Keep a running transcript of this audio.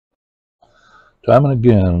Time and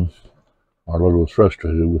again, our Lord was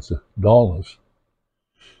frustrated with the dullness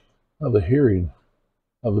of the hearing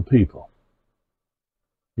of the people.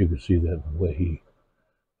 You could see that in the way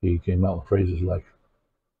he came out with phrases like,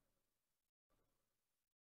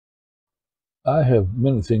 I have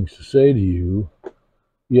many things to say to you,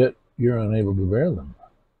 yet you're unable to bear them.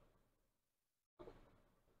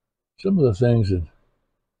 Some of the things that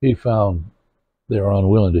he found they were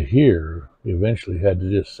unwilling to hear, he eventually had to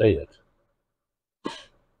just say it.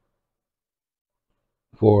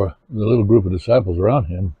 For the little group of disciples around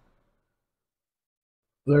him,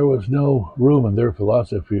 there was no room in their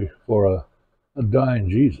philosophy for a dying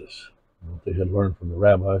Jesus, what they had learned from the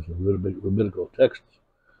rabbis and the rabbinical texts.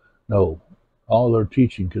 No, all their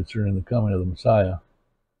teaching concerning the coming of the Messiah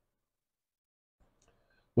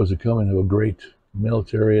was the coming of a great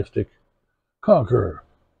militaristic conqueror,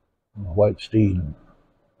 a white steed,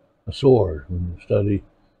 a sword. When you study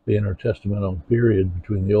the intertestamental period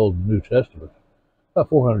between the Old and New Testament, about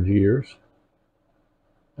 400 years,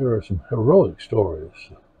 there are some heroic stories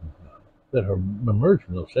that have emerged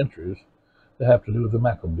from those centuries that have to do with the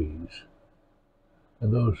Maccabees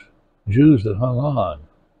and those Jews that hung on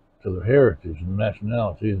to their heritage and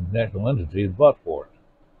nationality and national entity and fought for it.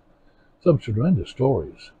 Some tremendous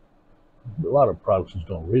stories. A lot of Protestants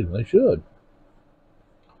don't read them. They should.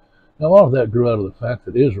 Now, all of that grew out of the fact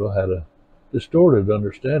that Israel had a distorted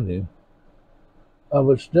understanding of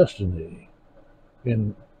its destiny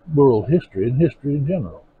in world history and history in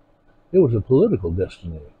general. It was a political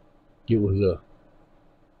destiny. It was a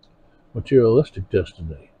materialistic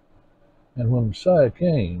destiny. And when Messiah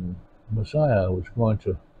came, Messiah was going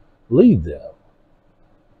to lead them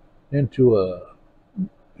into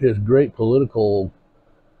his great political,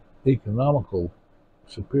 economical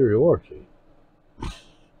superiority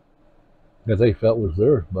that they felt was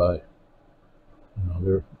theirs by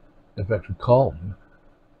their effective calling.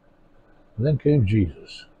 And then came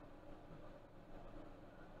Jesus.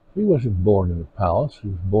 He wasn't born in a palace. He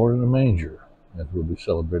was born in a manger, as we'll be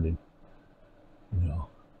celebrating, in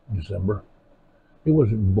December. He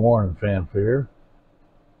wasn't born in fanfare.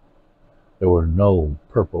 There were no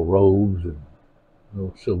purple robes and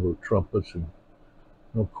no silver trumpets and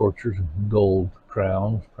no courtiers and gold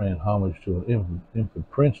crowns paying homage to an infant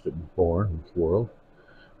prince that was born in this world.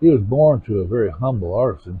 He was born to a very humble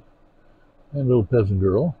artisan and a little peasant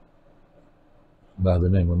girl by the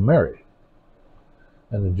name of Mary.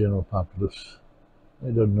 And the general populace,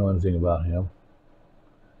 they don't know anything about him.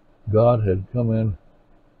 God had come in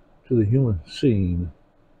to the human scene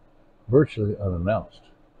virtually unannounced.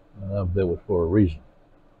 That was for a reason.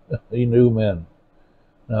 He knew men.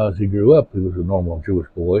 Now, as he grew up, he was a normal Jewish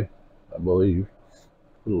boy, I believe,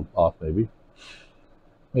 a little off maybe.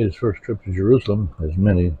 Made his first trip to Jerusalem, as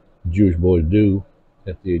many Jewish boys do,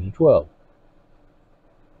 at the age of 12.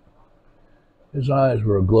 His eyes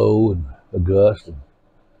were aglow and august and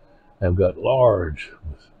have got large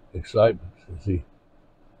with excitement as he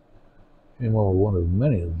came over one of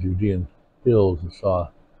many of the Judean hills and saw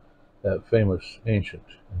that famous ancient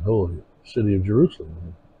and holy city of Jerusalem,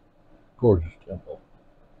 a gorgeous temple.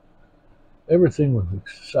 Everything was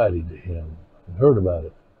exciting to him. He heard about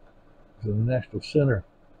it. It was the national center.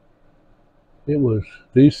 It was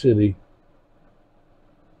the city.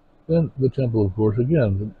 Then the temple, of course,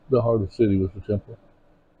 again, the heart of the city was the temple.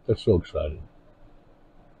 That's so exciting.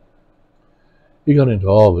 He got into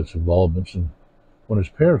all of its involvements, and when his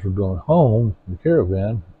parents were going home in the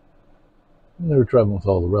caravan, they were traveling with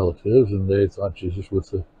all the relatives, and they thought Jesus with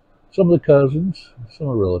some of the cousins, some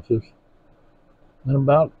of the relatives. And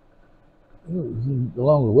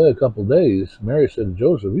along the way, a couple of days, Mary said to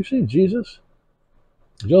Joseph, "Have you seen Jesus?"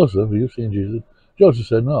 "Joseph, have you seen Jesus?" Joseph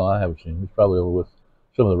said, "No, I haven't seen him. He's probably over with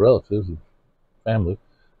some of the relatives and family.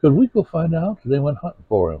 Could we go find out?" They went hunting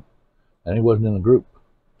for him, and he wasn't in the group.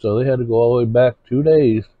 So they had to go all the way back 2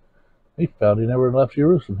 days. He found he never left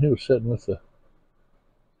Jerusalem. He was sitting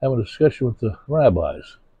having a discussion with the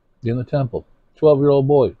rabbis in the temple. 12-year-old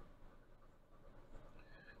boy.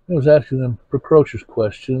 He was asking them precocious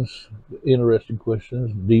questions, interesting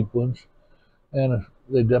questions, deep ones, and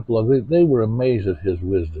they were amazed at his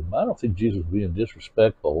wisdom. I don't think Jesus was being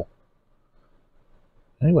disrespectful.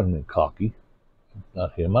 And he wasn't being cocky.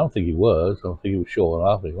 Not him. I don't think he was. I don't think he was showing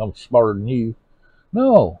off. I'm smarter than you.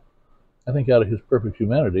 No. I think out of his perfect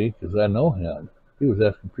humanity, because I know him, he was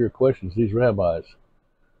asking pure questions. These rabbis,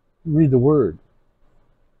 read the word.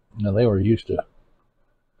 Now, they were used to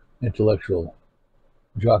intellectual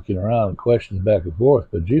jockeying around and questions back and forth,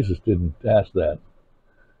 but Jesus didn't ask that.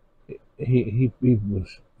 He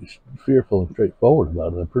was fearful and straightforward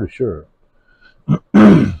about it, I'm pretty sure.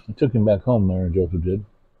 He took him back home there, and Joseph did.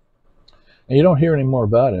 And you don't hear any more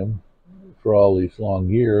about him for all these long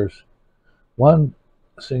years. One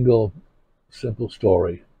single simple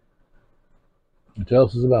story. It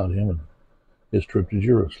tells us about him and his trip to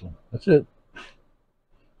Jerusalem. That's it.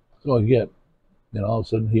 That's all you get. And all of a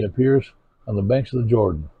sudden he appears on the banks of the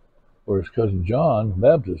Jordan, where his cousin John the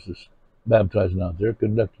Baptist is baptizing out there,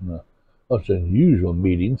 conducting most unusual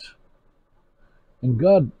meetings. And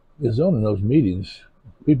God is owning those meetings.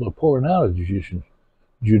 People are pouring out of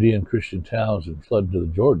Judean Christian towns and flooding to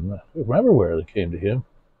the Jordan. From everywhere they came to him.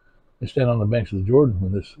 They stand on the banks of the Jordan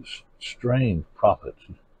when this strange prophet,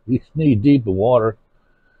 he's knee deep in water,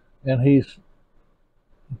 and he's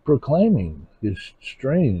proclaiming his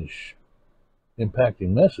strange, impacting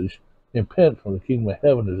message: repent, for the kingdom of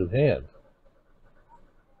heaven is at hand.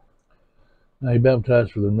 Now he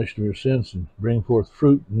baptized for the remission of your sins and bring forth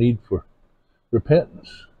fruit, need for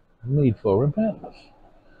repentance. Need for repentance.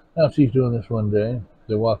 Now as he's doing this one day,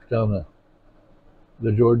 there walks down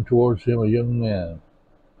the Jordan towards him a young man,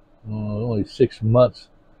 only 6 months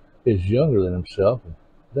is younger than himself, and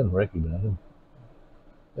doesn't recognize him.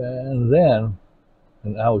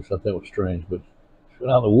 And I always thought that was strange, but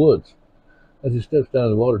out in the woods, as he steps down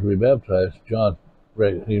in the water to be baptized, John,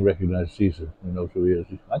 he recognized Jesus. He knows who he is.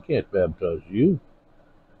 I can't baptize you.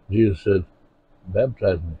 Jesus said,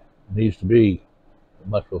 baptize me. It needs to be. It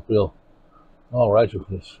must fulfill all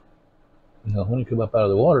righteousness. When he came up out of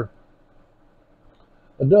the water,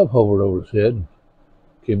 a dove hovered over his head and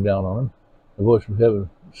came down on him. A voice from heaven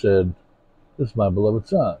said, this is my beloved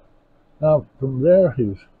son. Now, from there, he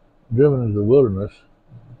was driven into the wilderness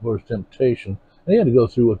for his temptation. And he had to go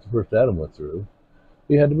through what the first Adam went through.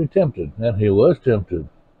 He had to be tempted, and he was tempted.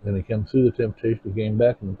 Then he came through the temptation, he came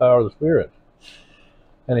back in the power of the Spirit.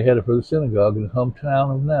 And he headed for the synagogue in the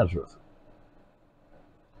hometown of Nazareth.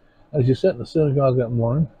 As he sat in the synagogue that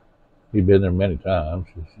morning, he'd been there many times.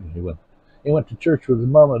 He went to church with his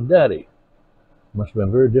mom and daddy. It must have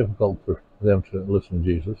been very difficult for them to listen to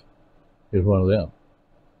Jesus. He was one of them.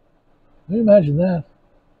 Can you imagine that?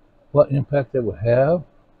 What impact that would have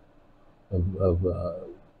of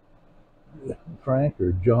Frank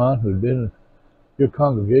or John, who had been in your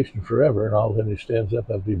congregation forever, and all of a sudden he stands up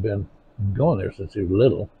after he'd been going there since he was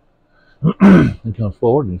little. He comes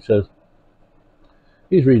forward and he says,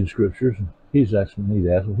 he's reading scriptures, and he's asking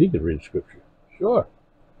if he could read scripture. Sure.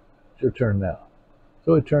 It's your turn now.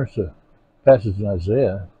 So he turns to passage in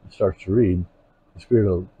Isaiah and starts to read, the Spirit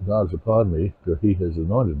of God is upon me, for he has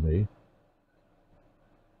anointed me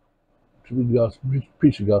to read the gospel,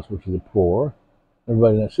 preach the gospel to the poor.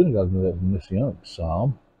 Everybody in that synagogue knew that Messianic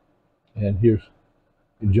psalm. And here's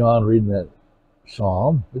John reading that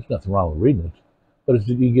psalm. There's nothing wrong with reading it. But as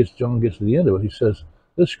John gets to the end of it, he says,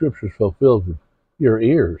 this scripture is fulfilled in your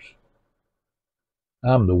ears.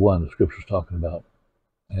 I'm the one the scripture's talking about.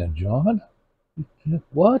 And John?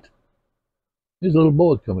 What? There's a little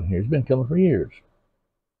boy coming here. He's been coming for years.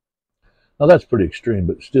 Now that's pretty extreme,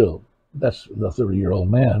 but still, that's the 30-year-old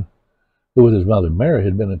man who with his mother Mary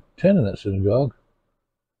had been attending that synagogue.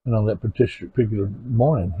 And on that particular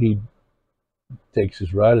morning, he takes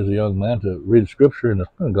his right as a young man to read scripture in the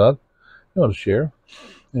synagogue. You want to share.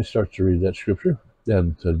 And he starts to read that scripture.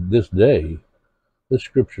 And to this day, this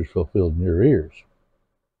scripture is fulfilled in your ears.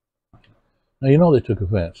 Now, they took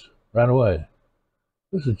offense right away.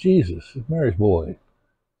 This is Jesus. This is Mary's boy.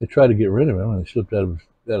 They tried to get rid of him, and he slipped out of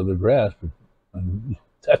their grasp. And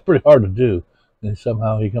that's pretty hard to do. And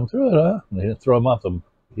somehow he come through it, huh? And they didn't throw him off the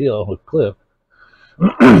hill, the cliff.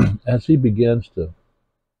 As he begins to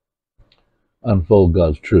unfold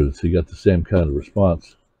God's truth, he got the same kind of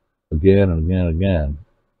response again and again and again.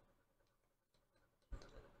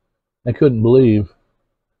 I couldn't believe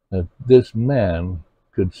that this man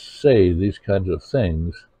could say these kinds of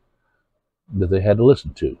things that they had to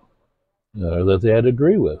listen to, or that they had to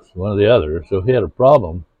agree with, one or the other. So he had a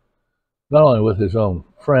problem, not only with his own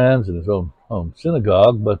friends and his own home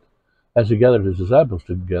synagogue, but as he gathered his disciples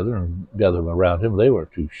together and gathered them around him, they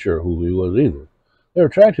weren't too sure who he was either. They were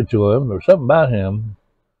attracted to him. There was something about him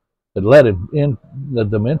that led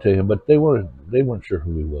them into him, but they weren't sure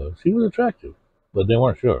who he was. He was attractive, but they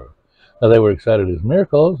weren't sure. Now they were excited at his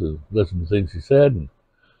miracles and listened to things he said, and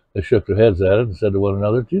they shook their heads at it and said to one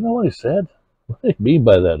another, do you know what he said? What do you mean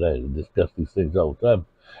by that? They discuss these things all the time.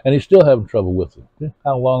 And he's still having trouble with them.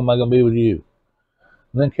 How long am I going to be with you?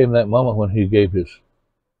 And then came that moment when he gave his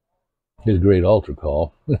great altar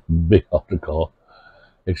call, big altar call,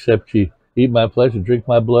 except ye eat my flesh and drink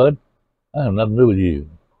my blood, I have nothing to do with you.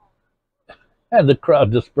 And the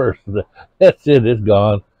crowd dispersed. That's it, it's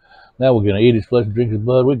gone. Now we're going to eat his flesh and drink his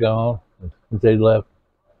blood, we're gone. And they left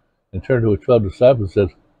and turned to his 12 disciples and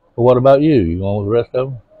said, well, what about you? You going with the rest of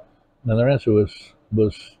them? And their answer was,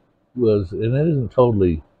 and it isn't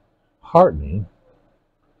totally heartening.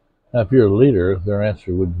 Now, if you're a leader, their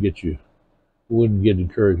answer wouldn't get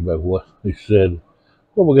encouraged by what they said.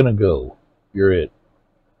 Where we're going to go? You're it.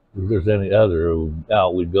 If there's any other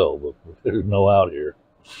out, we'd go. But if there's no out here,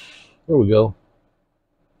 there we go.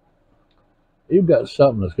 You've got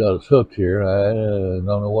something that's got us hooked here. I don't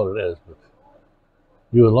know what it is, but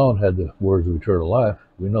you alone had the words of eternal life.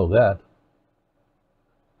 We know that.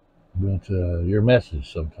 But your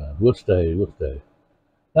message sometimes. We'll stay.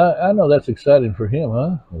 I know that's exciting for him,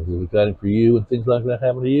 huh? It's exciting for you when things like that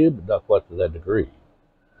happen to you, but not quite to that degree.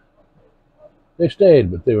 They stayed,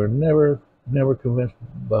 but they were never convinced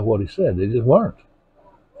by what he said. They just weren't.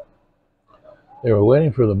 They were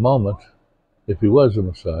waiting for the moment, if he was the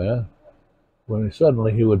Messiah, when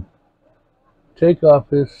suddenly he would take off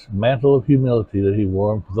his mantle of humility that he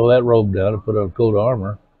wore, throw that robe down and put on a coat of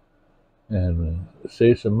armor, and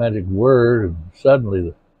say some magic word, and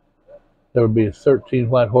suddenly there would be 13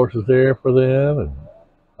 white horses there for them, and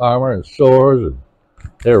armor and swords, and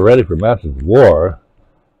they were ready for mountains of war,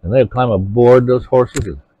 and they'd climb aboard those horses,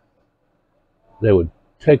 and they would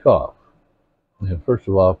take off. And first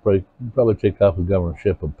of all, probably take off the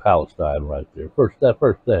governorship of Palestine right there, that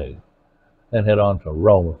first thing, and head on to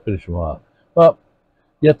Rome and finish them off. But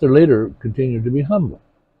yet their leader continued to be humble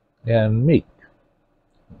and meek,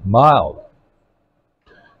 mild.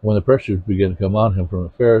 When the pressures began to come on him from the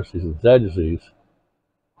Pharisees and Sadducees,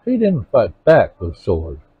 he didn't fight back with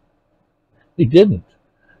sword. He didn't.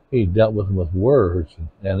 He dealt with them with words,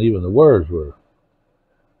 and even the words were.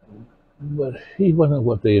 But he wasn't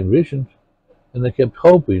what they envisioned, and they kept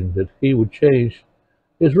hoping that he would change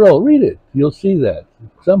his role. Read it. You'll see that.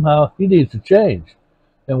 Somehow he needs to change.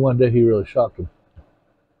 And one day he really shocked them.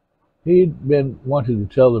 He'd been wanting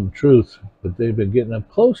to tell them the truth, but they've been getting up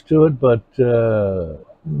close to it, but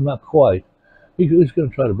not quite. He was going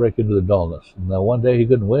to try to break into the dullness. Now, one day he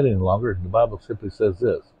couldn't wait any longer. The Bible simply says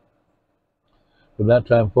this. From that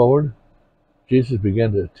time forward, Jesus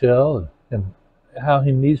began to tell him how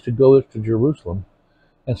he needs to go to Jerusalem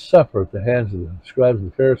and suffer at the hands of the scribes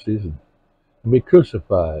and the Pharisees and be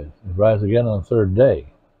crucified and rise again on the third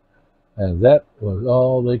day. And that was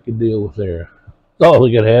all they could deal with there. That's all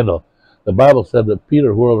they could handle. The Bible said that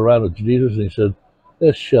Peter whirled around with Jesus and he said,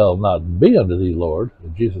 "This shall not be unto thee, Lord."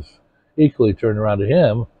 And Jesus equally turned around to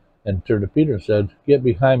him and turned to Peter and said, "Get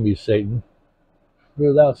behind me, Satan,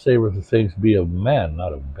 for thou savorest the things be of man,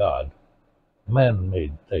 not of God."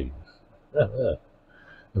 Man-made things.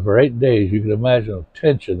 And for 8 days you can imagine the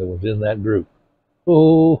tension that was in that group.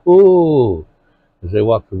 Ooh, as they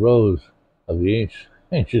walked the roads of the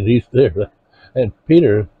ancient East there. And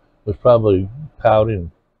Peter was probably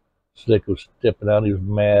pouting, Slick was stepping out, he was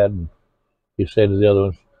mad, and he said to the other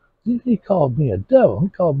ones, "He called me a devil, he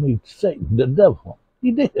called me Satan, the devil."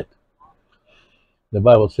 He did. The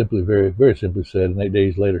Bible simply, very, very simply said, and 8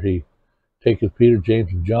 days later he taketh Peter,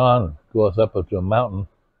 James, and John, and goeth up unto a mountain,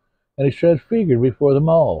 and he's transfigured before them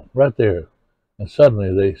all, right there. And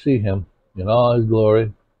suddenly they see him in all his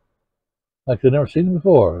glory, like they'd never seen him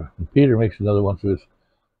before. And Peter makes another one of his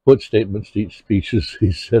foot statements, each speeches.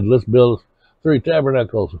 He said, "Let's build 3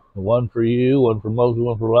 tabernacles, one for you, one for Moses,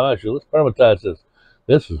 one for Elijah. Let's permatize this.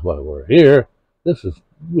 This is why we're here.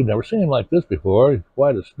 We've never seen him like this before. He's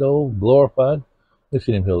white as snow, glorified. We've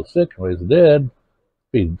seen him heal the sick and raise the dead,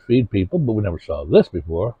 feed people, but we never saw this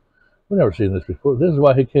before. We've never seen this before. This is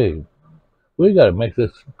why he came. We got to make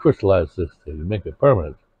this, crystallize this thing, and make it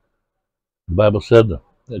permanent." The Bible said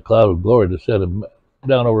the cloud of glory descended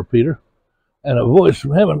down over Peter, and a voice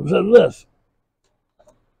from heaven said this.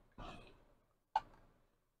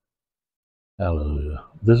 Hallelujah.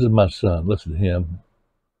 "This is my son." Listen to him.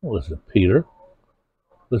 Don't listen to Peter.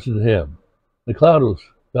 Listen to him. The cloud was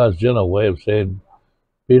God's gentle way of saying,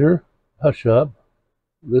 "Peter, hush up.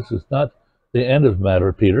 This is not the end of the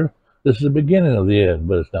matter, Peter. This is the beginning of the end,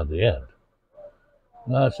 but it's not the end."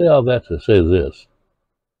 Now, I say all that to say this,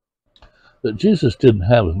 that Jesus didn't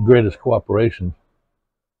have the greatest cooperation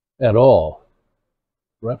at all,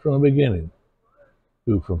 right from the beginning,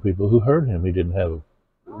 from people who heard him. He didn't have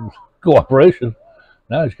cooperation.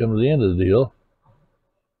 Now he's come to the end of the deal.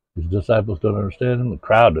 His disciples don't understand him. The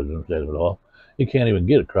crowd doesn't understand him at all. He can't even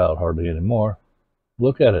get a crowd hardly anymore.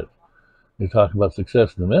 Look at it. You talk about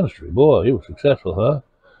success in the ministry. Boy, he was successful, huh?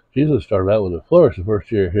 Jesus started out with a flourish the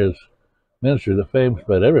first year of his ministry. The fame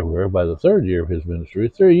spread everywhere. By the third year of his ministry,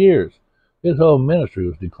 3 years, his whole ministry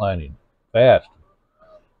was declining fast.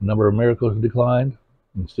 The number of miracles declined.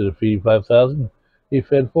 Instead of feeding 5,000, he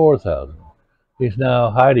fed 4,000. He's now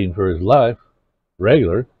hiding for his life,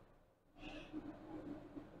 regular.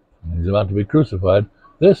 He's about to be crucified.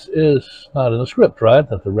 This is not in the script, right,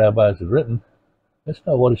 that the rabbis had written. That's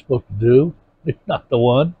not what he's supposed to do. He's not the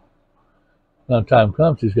one. Now, time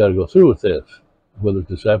comes, he's got to go through with this, whether his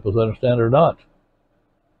disciples understand it or not.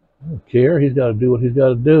 I don't care. He's got to do what he's got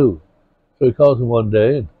to do. So he calls them one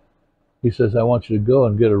day and he says, I want you to go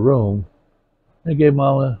and get a room. And he gave them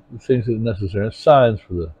all the things that are necessary, signs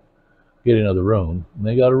for the getting of the room. And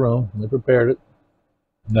they got a room and they prepared it.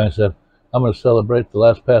 And I said, I'm going to celebrate the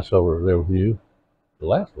last Passover there with you, the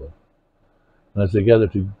last one. And as they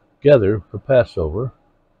gathered together for Passover,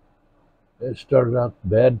 it started out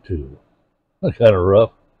bad too. Kind of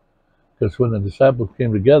rough, because when the disciples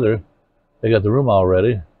came together, they got the room all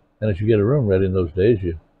ready. And if you get a room ready in those days,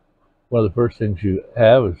 one of the first things you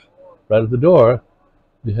have is right at the door,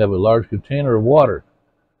 you have a large container of water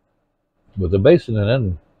with a basin in it,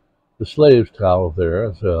 and the slaves' towel there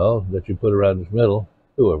as well that you put around this middle,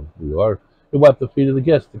 whoever you are, you wipe the feet of the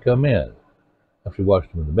guests that come in after you wash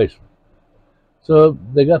them in the basement. So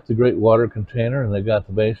they got the great water container, and they got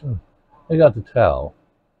the basin, they got the towel,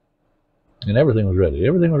 and everything was ready.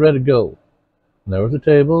 Everything was ready to go. And there was a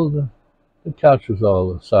table, the couch was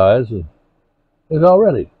all the size, and it was all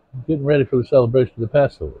ready, getting ready for the celebration of the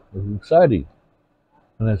Passover. It was exciting.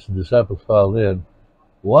 And as the disciples filed in,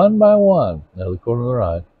 one by one, out of the corner of their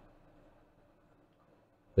eye,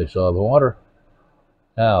 they saw the water.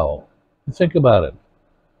 Now, think about it.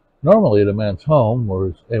 Normally, at a man's home, where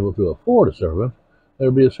he's able to afford a servant, there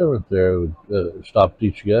would be a servant there who would stop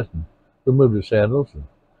each guest and remove his sandals and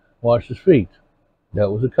wash his feet.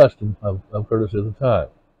 That was a custom of courtesy at the time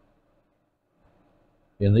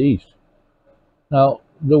in the East. Now,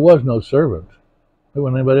 there was no servant. There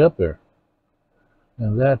wasn't anybody up there.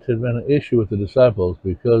 And that had been an issue with the disciples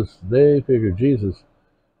because they figured Jesus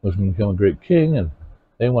was going to become a great king, and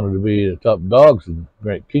they wanted to be the top dogs in the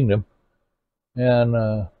great kingdom.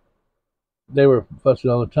 And they were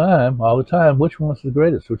fussing all the time, which one's the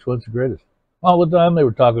greatest, which one's the greatest. All the time they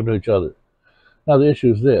were talking to each other. Now the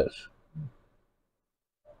issue is this.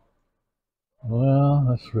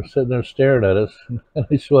 Well, we're sitting there staring at us, and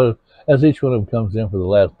as each one of them comes in for the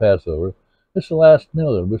last Passover, it's the last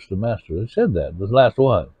meal in which the master, they said that, the last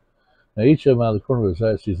one. Now each of them out of the corner of his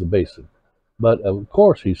eye sees the basin. But of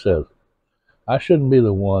course, he says, I shouldn't be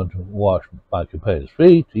the one to wash my companion's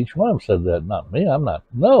feet. Each one of them said that, not me. I'm not.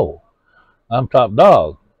 No, I'm top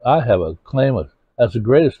dog. I have a claim as the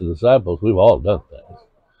greatest of the disciples. We've all done things.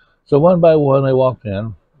 So one by one, they walked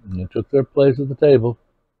in and they took their place at the table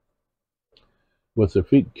with their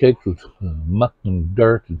feet caked with muck and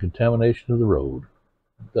dirt and contamination of the road,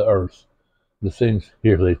 the earth, the things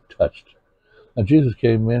here they touched. And Jesus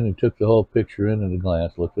came in and took the whole picture in at a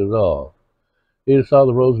glance, looked at it all. He just saw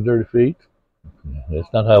the rows of dirty feet.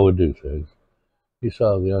 That's not how we do things. He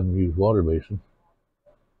saw the unused water basin.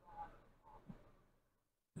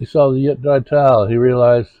 He saw the yet dry towel. He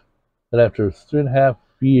realized that after 3.5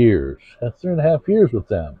 years, with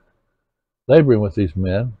them, laboring with these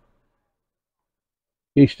men,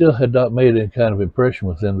 he still had not made any kind of impression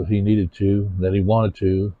with them that he needed to, that he wanted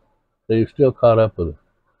to. They were still caught up with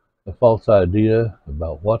a false idea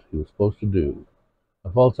about what he was supposed to do,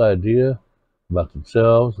 a false idea about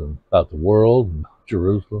themselves and about the world and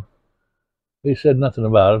Jerusalem. He said nothing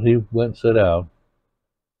about it. He went and sat down.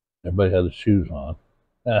 Everybody had their shoes on.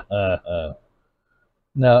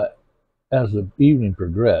 Now, as the evening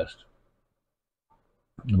progressed,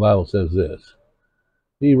 the Bible says this.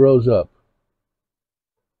 He rose up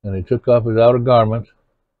and he took off his outer garment,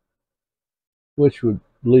 which would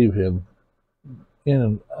leave him in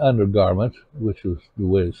an undergarment, which was the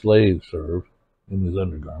way slaves served, in his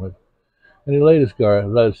undergarment. And he laid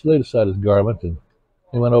aside his garment, and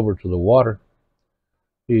he went over to the water.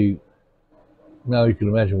 Now you can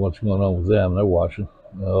imagine what's going on with them. They're watching.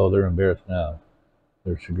 Oh, they're embarrassed now.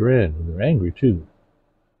 They're chagrined, and they're angry too.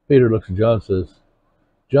 Peter looks at John and says,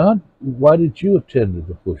 John, why did you attend to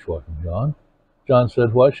the bushwalking, John? John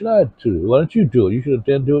said, why should I do it? Why don't you do it? You should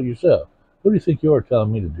attend to it yourself. Who do you think you are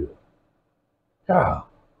telling me to do it? Ah,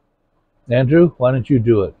 Andrew, why don't you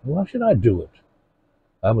do it? Why should I do it?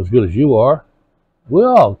 I'm as good as you are.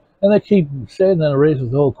 And they keep saying that. It raises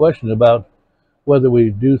the whole question about whether we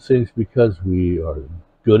do things because we are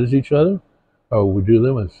good as each other, or we do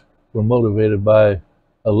them as we're motivated by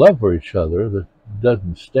a love for each other that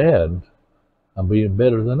doesn't stand on being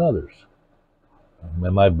better than others.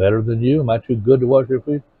 Am I better than you? Am I too good to wash your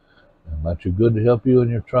feet? Am I too good to help you in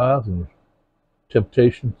your trials and your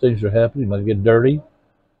temptations? Things are happening. Am I get dirty?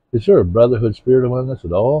 Is there a brotherhood spirit among us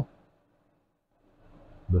at all?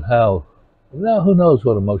 But how? Now, who knows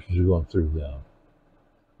what emotions are going through them?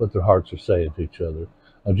 What their hearts are saying to each other.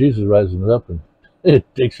 Now, Jesus rises up and It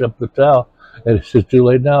takes up the towel, and it's just too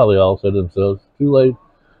late now. They all said to themselves, too late.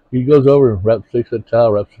 He goes over and takes that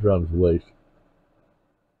towel, wraps it around his waist.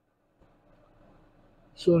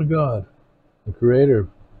 Son of God, the creator of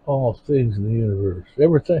all things in the universe,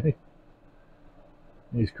 everything.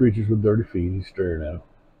 These creatures with dirty feet, he's staring at them.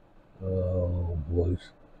 Oh, boys.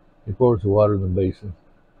 He pours the water in the basin.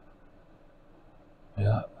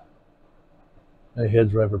 Yeah. He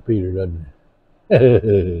heads right for Peter, doesn't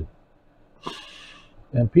he?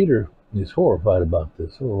 And Peter is horrified about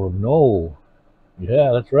this. Oh, no.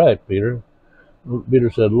 Yeah, that's right, Peter.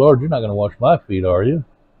 Peter said, Lord, you're not going to wash my feet, are you?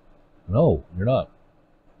 No, you're not.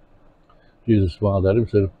 Jesus smiled at him and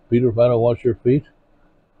said, Peter, if I don't wash your feet,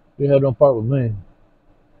 you have no part with me.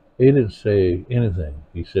 He didn't say anything.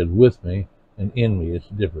 He said, with me and in me. It's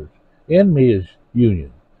different. In me is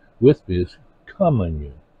union. With me is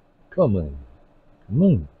communion. Communion.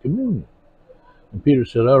 Communion. And Peter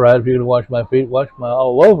said, all right, if you're going to wash my feet, wash my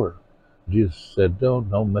all over. Jesus said,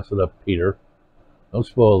 don't mess it up, Peter. Don't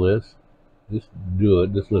spoil this. Just do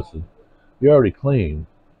it. Just listen. You're already clean.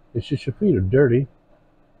 It's just your feet are dirty.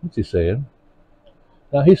 What's he saying?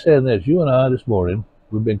 Now he's saying this. You and I this morning,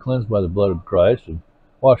 we've been cleansed by the blood of Christ and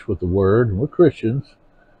washed with the word, and we're Christians.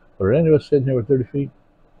 But are any of us sitting here with dirty feet?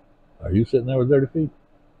 Are you sitting there with dirty feet?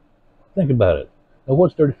 Think about it. Now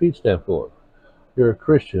what's dirty feet stand for? You're a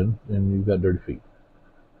Christian and you've got dirty feet.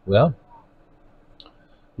 Well,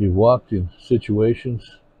 you've walked in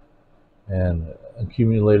situations and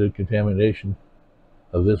accumulated contamination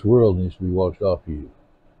of this world needs to be washed off you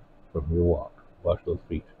from your walk. Wash those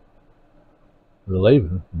feet. The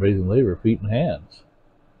laver, brazen laver, feet and hands.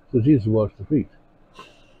 So Jesus washed the feet.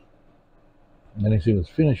 And as he was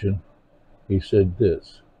finishing, he said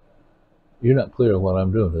this. You're not clear on what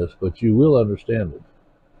I'm doing this, but you will understand it.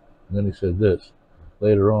 And then he said this.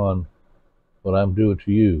 Later on, what I'm doing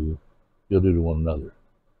to you, you'll do to one another.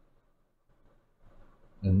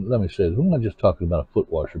 And let me say this. We're not just talking about a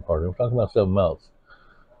foot washer party. We're talking about something else.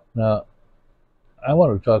 Now, I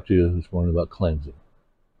wanted to talk to you this morning about cleansing.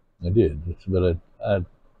 I did. But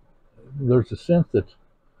there's a sense that,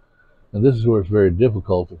 and this is where it's very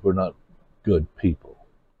difficult if we're not good people.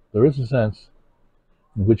 There is a sense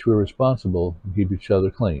in which we're responsible to keep each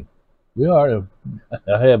other clean. We are.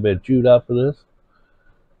 I have been chewed out for this.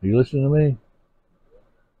 Are you listening to me?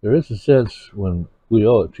 There is a sense when we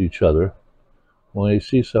owe it to each other. When you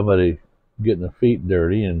see somebody getting their feet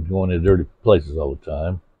dirty and going to dirty places all the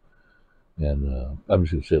time, and I'm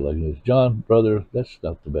just going to say it like this. John, brother, that's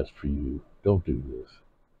not the best for you. Don't do this.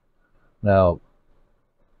 Now,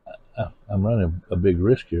 I'm running a big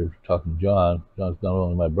risk here talking to John. John's not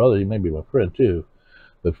only my brother, he may be my friend too.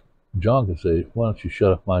 But John can say, why don't you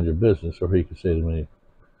shut up, mind your business? Or he can say to me,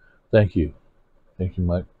 thank you. Thank you,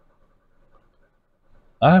 Mike.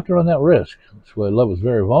 I have to run that risk. That's why love is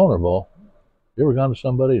very vulnerable. You ever gone to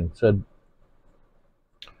somebody and said,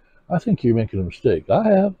 I think you're making a mistake? I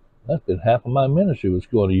have. That's been half of my ministry was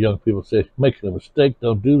going to young people say, making a mistake,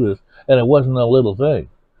 don't do this. And it wasn't a little thing.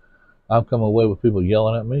 I've come away with people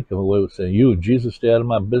yelling at me, come away with saying, you and Jesus, stay out of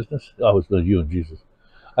my business. I always know you and Jesus.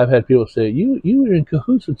 I've had people say, you are in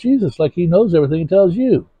cahoots with Jesus, like he knows everything he tells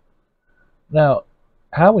you. Now,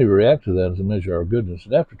 how we react to that is a measure of our goodness.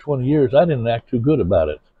 And after 20 years, I didn't act too good about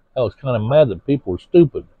it. I was kind of mad that people were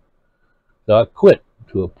stupid. So I quit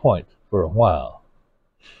to a point for a while.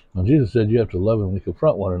 And Jesus said you have to love and we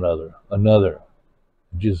confront one another.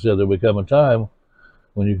 Jesus said there will come a time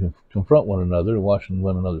when you can confront one another and washing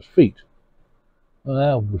one another's feet. Well,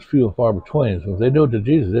 that was few and far between. So if they do it to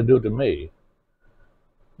Jesus, they do it to me.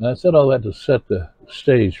 And I said all that to set the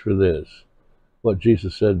stage for this. What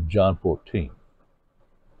Jesus said in John 14.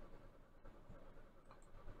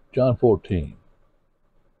 John 14.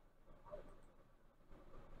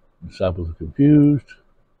 Disciples are confused.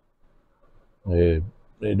 They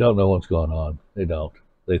don't know what's going on. They don't.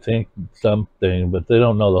 They think something, but they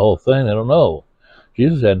don't know the whole thing. They don't know.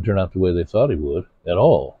 Jesus hadn't turned out the way they thought he would at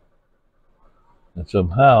all. And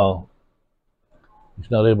somehow,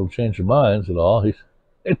 he's not able to change their minds at all.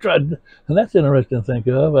 They tried, and that's interesting to think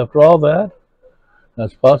of. After all that, now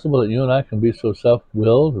it's possible that you and I can be so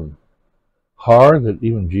self-willed and hard that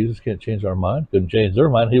even Jesus can't change our mind. Couldn't change their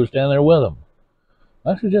mind. He was standing there with them.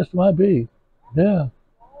 I suggest it might be. Yeah.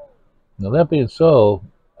 Now that being so,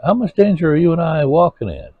 how much danger are you and I walking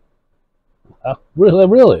in?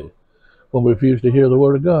 Really, when we refuse to hear the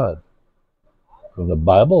word of God? From the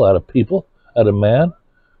Bible, out of people, out of man.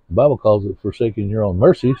 The Bible calls it forsaking your own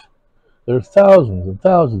mercies. There's thousands and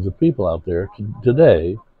thousands of people out there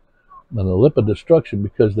today on the lip of destruction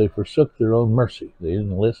because they forsook their own mercy. They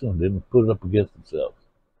didn't listen, didn't put it up against themselves.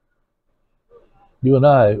 You and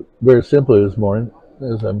I, very simply this morning,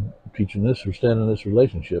 as I'm teaching this or standing in this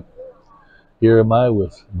relationship, here am I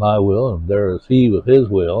with my will, and there is he with his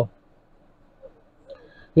will.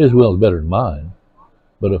 His will is better than mine.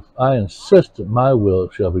 But if I insist that my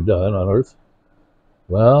will shall be done on earth,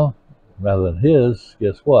 well, rather than his,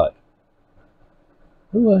 guess what?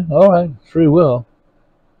 Anyway, all right, it's free will.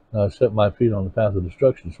 Now I set my feet on the path of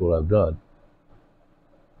destruction, is what I've done.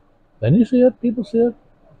 And you see it? People see it?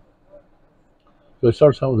 So he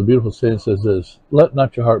starts out with a beautiful saying, says this: let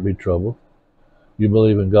not your heart be troubled. You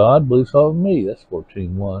believe in God, believe so in me. That's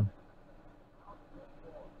 14:1.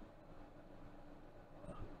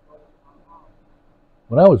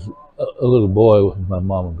 When I was a little boy with my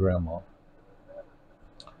mom and grandma,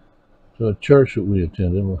 to a church that we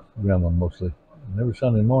attended with grandma mostly, and every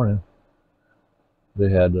Sunday morning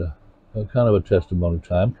they had a kind of a testimony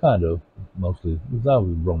time, kind of, mostly, because I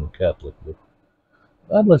was Roman Catholic, but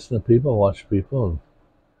I'd listen to people, watch people,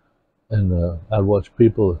 and I'd watch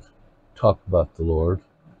people talk about the Lord.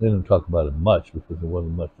 They didn't talk about it much because there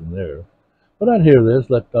wasn't much in there. But I'd hear this: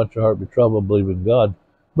 let not your heart be troubled, believe in God,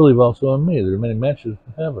 believe also in me. There are many mansions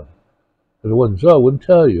in heaven. If it wasn't so, I wouldn't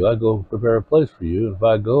tell you. I go prepare a place for you, and if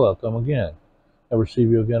I go, I'll come again. I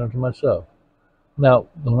receive you again unto myself. Now,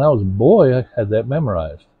 when I was a boy, I had that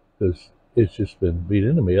memorized because it's just been beat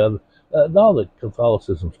into me. All the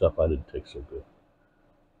Catholicism stuff I didn't take so good.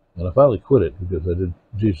 And I finally quit it because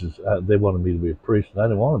they wanted me to be a priest, and I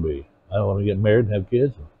didn't want to be. I wanted to get married and have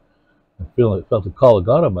kids. And felt the call of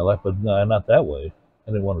God on my life, but no, not that way.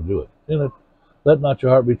 I didn't want to do it. Let not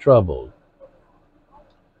your heart be troubled.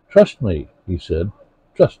 Trust me, he said.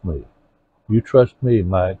 Trust me. You trust me,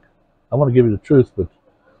 Mike. I want to give you the truth,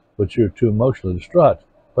 but you're too emotionally distraught.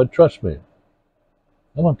 But trust me.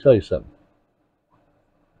 I want to tell you something.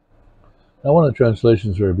 Now, one of the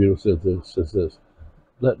translations very beautiful says this: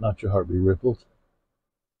 let not your heart be rippled,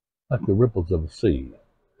 like the ripples of a sea.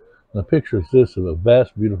 And the picture is this of a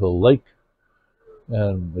vast, beautiful lake,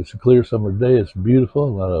 and it's a clear summer day. It's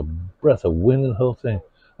beautiful, not a breath of wind in the whole thing.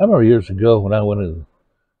 I remember years ago when I went in,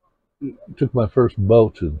 took my first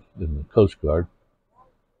boat in the Coast Guard,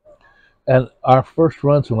 and our first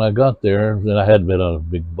runs when I got there, then I hadn't been on a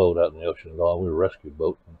big boat out in the ocean at all. We were a rescue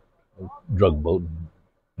boat, a drug boat,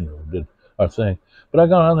 and did our thing. But I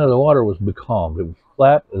got on there, the water was becalmed. It was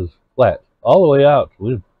flat as flat, all the way out.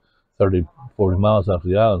 We were 30, 40 miles off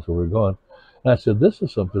the islands where we were going. And I said, this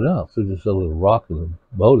is something else. There's just a little rock in the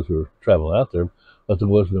boat as we were traveling out there, but there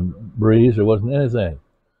wasn't a breeze, there wasn't anything.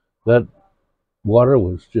 That water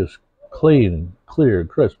was just clean and clear and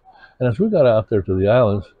crisp. And as we got out there to the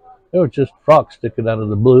islands, there were just rocks sticking out of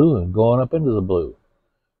the blue and going up into the blue.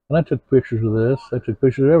 And I took pictures of this. I took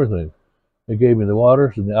pictures of everything. It gave me the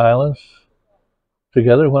waters and the islands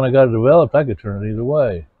together. When I got it developed, I could turn it either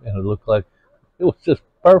way. And it looked like it was just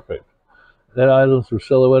perfect. The islands were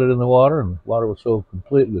silhouetted in the water, and the water was so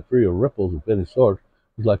completely free of ripples of any sort,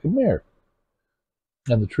 it was like a mirror.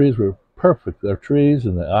 And the trees were perfect. Our trees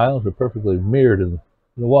and the islands were perfectly mirrored in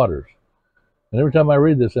the waters. And every time I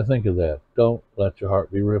read this, I think of that. Don't let your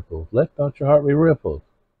heart be rippled. Let not your heart be rippled.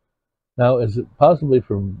 Now, is it possibly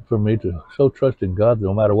for me to so trust in God that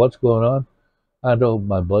no matter what's going on, I know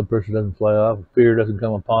my blood pressure doesn't fly off, fear doesn't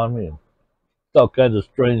come upon me, and all kinds of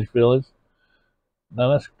strange feelings? Now,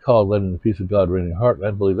 that's called letting the peace of God reign in your heart, and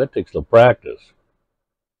I believe that takes a practice.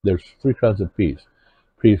 There's three kinds of peace: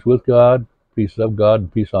 peace with God, peace of God,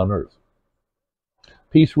 and peace on earth.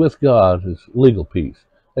 Peace with God is legal peace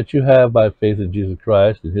that you have by faith in Jesus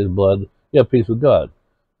Christ and his blood. You have peace with God.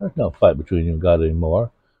 There's no fight between you and God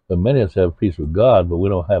anymore. But many of us have peace with God, but we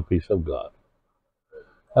don't have peace of God.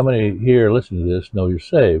 How many here listening to this know you're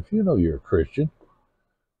saved? You know you're a Christian.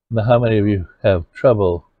 Now, how many of you have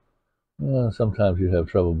trouble? Sometimes you have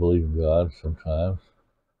trouble believing God. Sometimes.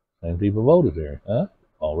 Same people voted there, huh?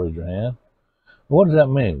 All raise your hand. What does that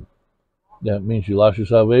mean? That means you lost your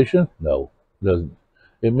salvation? No, it doesn't.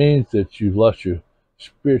 It means that you've lost your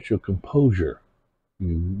spiritual composure.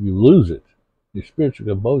 You lose it. Your spiritual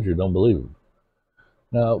composure, don't believe it.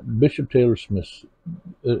 Now, Bishop Taylor Smith,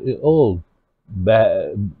 old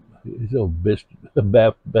Baptist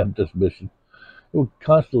bishop,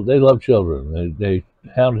 they love children. They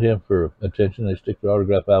hounded him for attention. They stick their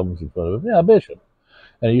autograph albums in front of him. Yeah, bishop.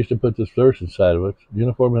 And he used to put this verse inside of it,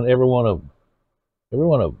 uniform in every one of them. Every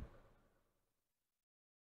one of them.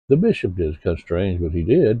 The bishop did. It's kind of strange, but he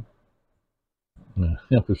did.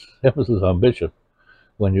 Emphasis on bishop.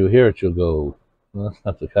 When you hear it, you'll go, well, that's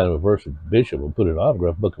not the kind of a verse a bishop will put in an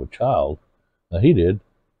autograph book of a child. Now, he did.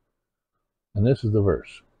 And this is the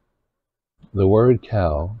verse. The word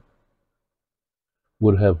cow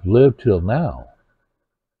would have lived till now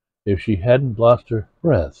if she hadn't lost her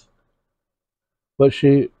breath. But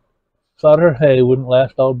she thought her hay wouldn't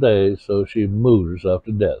last all day, so she moved herself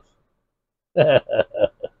to death.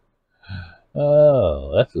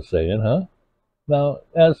 Oh, that's a saying, huh? Now,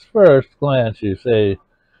 at first glance, you say,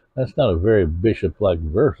 that's not a very bishop-like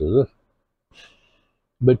verse, is it?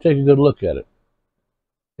 But take a good look at it.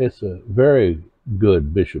 It's a very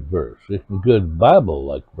good bishop verse. It's a good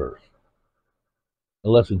Bible-like verse. A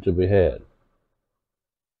lesson to be had.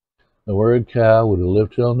 The word cow would have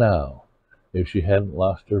lived till now if she hadn't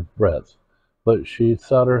lost her breath. But she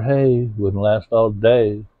thought her hay wouldn't last all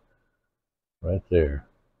day. Right there.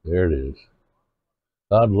 There it is.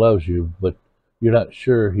 God loves you, but you're not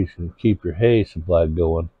sure He's going to keep your hay supply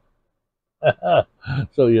going.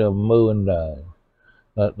 So you moo and die.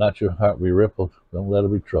 Not your heart be rippled. Don't let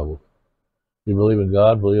it be troubled. You believe in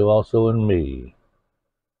God, believe also in me.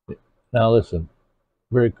 Now listen,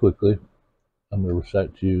 very quickly, I'm going to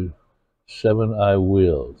recite to you 7 I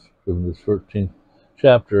wills from this 13th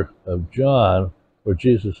chapter of John, where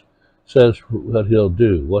Jesus says what He'll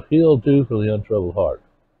do. What He'll do for the untroubled heart.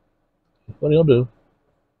 What He'll do.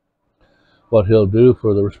 What He'll do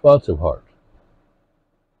for the responsive heart.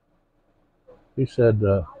 He said,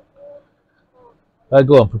 I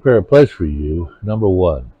go and prepare a place for you, number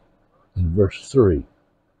 1, in verse 3.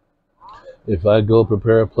 If I go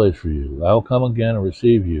prepare a place for you, I will come again and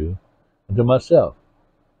receive you unto myself.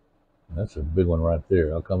 That's a big one right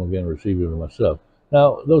there. I'll come again and receive you to myself.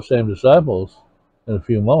 Now, those same disciples, in a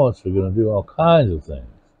few moments, are going to do all kinds of things.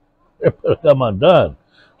 They're going to come undone.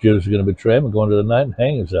 Judas is going to betray him and go into the night and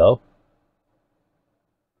hang himself.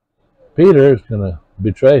 Peter is going to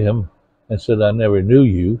betray him and said, I never knew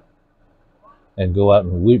you, and go out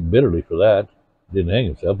and weep bitterly for that. Didn't hang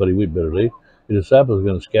himself, but he wept bitterly. The disciples are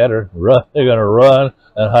going to scatter, run. They're going to run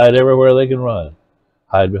and hide everywhere they can run.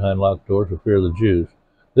 Hide behind locked doors for fear of the Jews.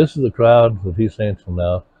 This is the crowd that He's saying to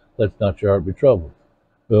now, let not your heart be troubled.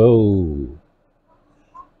 Oh.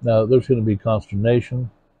 Now, there's going to be consternation.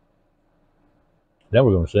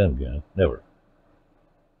 Never going to sin again. Never.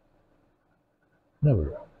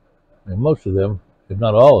 Never. And most of them, if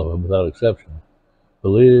not all of them, without exception,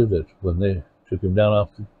 believe that when they took Him down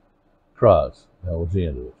off the cross, that was the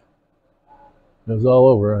end of it. It was all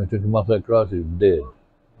over, and they took Him off that cross, He was dead.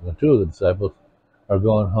 And 2 of the disciples are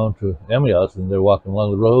going home to Emmaus, and they're walking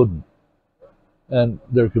along the road, and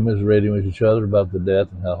they're commiserating with each other about the death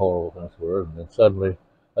and how horrible things were. And then suddenly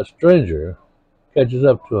a stranger catches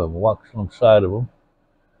up to them, walks alongside of them,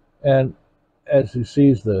 and as he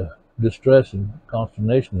sees the distress and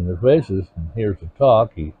consternation in their faces and hears the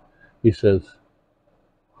talk, he says,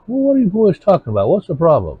 well, what are you boys talking about? What's the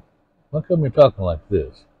problem? How come you're talking like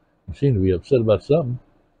this? You seem to be upset about something.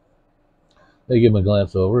 They give him a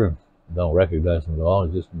glance over and don't recognize him at all.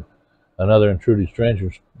 It's just another intruding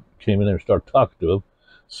stranger came in there and started talking to him.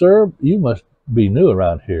 Sir, you must be new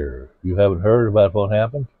around here. You haven't heard about what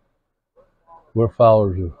happened? We're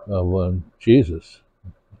followers of Jesus.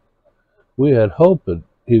 We had hoped that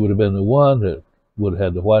He would have been the one that would have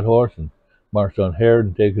had the white horse and marched on Herod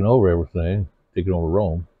and taken over everything, taken over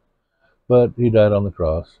Rome. But He died on the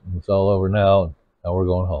cross, and it's all over now, and now we're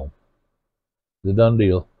going home. It's a done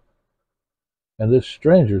deal. And this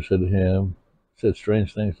stranger said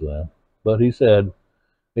strange things to them. But he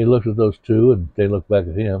looked at those 2, and they looked back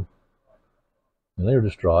at him, and they were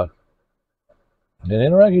distraught. And they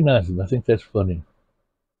didn't recognize him. I think that's funny.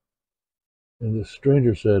 And the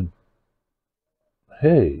stranger said,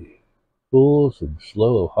 hey, fools and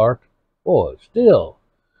slow of heart, boy, still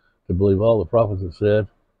to believe all the prophets have said.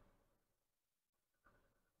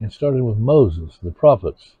 And starting with Moses, the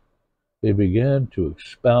prophets, they began to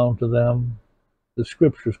expound to them the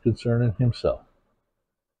scriptures concerning Himself.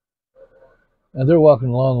 And they're walking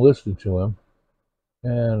along listening to Him,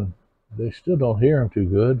 and they still don't hear Him too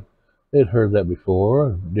good. They'd heard that before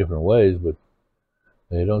in different ways, but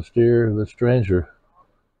they don't steer the stranger.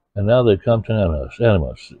 And now they come to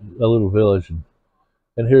Animus, a little village,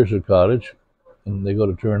 and here's their cottage, and they go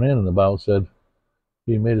to turn in, and the Bible said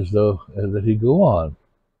He made as though that He'd go on.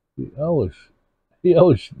 He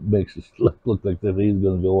always makes us look like that He's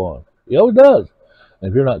going to go on. He always does. And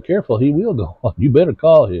if you're not careful, He will go on. You better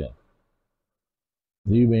call Him.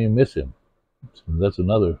 You may miss Him. So that's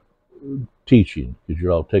another teaching, because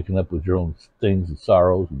you're all taken up with your own things and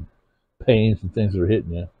sorrows and pains and things that are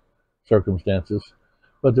hitting you, circumstances.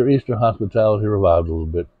 But their Eastern hospitality revived a little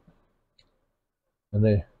bit. And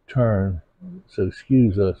they turned and said,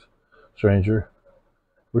 excuse us, stranger.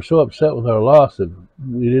 We're so upset with our loss that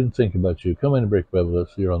we didn't think about you. Come in and break bread with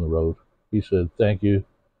us here on the road. He said, thank you.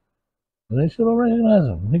 And they said, I'll recognize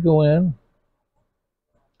him. And they go in.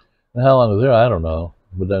 And how long was there? I don't know.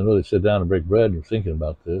 but I know they sit down and break bread and are thinking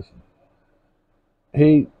about this.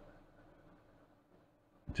 He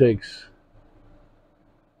takes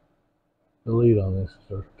the lead on this,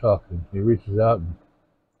 starts talking. He reaches out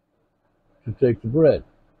to take the bread.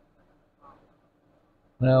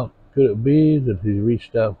 Now, could it be that he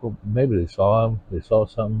reached out? Well, maybe they saw him. They saw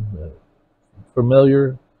something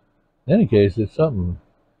familiar. In any case, it's something.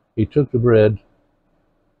 He took the bread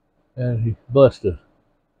and he blessed it.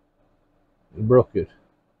 He broke it.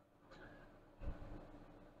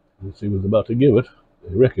 As he was about to give it,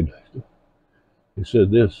 they recognized it. He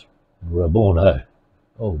said this, Rabboni.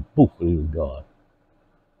 Oh, poof, he was gone.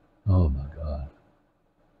 Oh my God.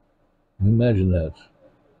 Imagine that.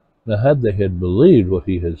 Now, had they had believed what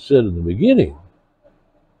he had said in the beginning,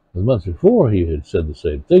 the months before he had said the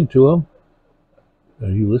same thing to him, are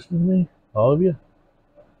you listening to me, all of you?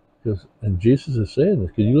 And Jesus is saying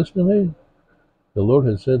this, can you listen to me? The Lord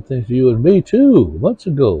had said things to you and me too, months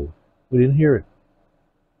ago. We didn't hear it.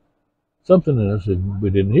 Something in us,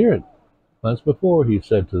 we didn't hear it. Months before, he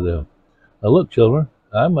said to them, now look, children,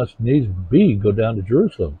 I must needs go down to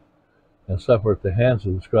Jerusalem and suffer at the hands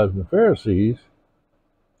of the scribes and the Pharisees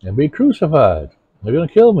and be crucified. They're going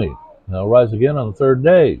to kill me, and I'll rise again on the third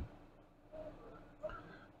day.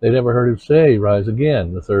 They never heard him say, rise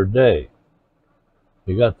again the third day.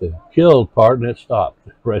 You got the killed part, and it stopped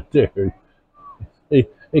right there. He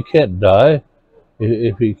can't die.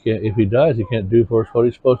 If he dies, he can't do for us what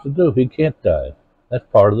he's supposed to do. He can't die. That's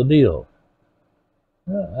part of the deal.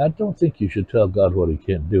 I don't think you should tell God what he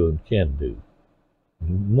can't do and can do. It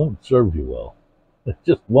won't serve you well. It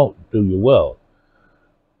just won't do you well.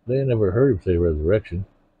 They never heard him say resurrection.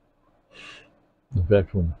 In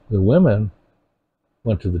fact, when the women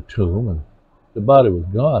went to the tomb and the body was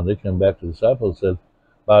gone, they came back to the disciples and said,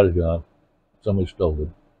 body's gone. Somebody stole it.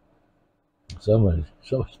 Somebody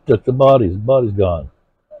took the body. The body's gone.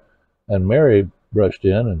 And Mary rushed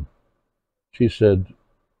in and she said,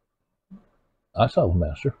 I saw the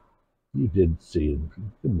master. You didn't see him.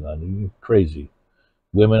 Come on, you're crazy.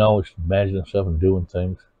 Women always imagine themselves and doing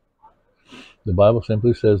things. The Bible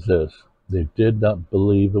simply says this. They did not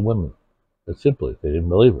believe the women. That's simply, they didn't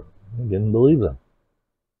believe her. They didn't believe them.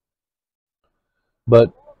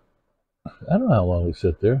 But I don't know how long they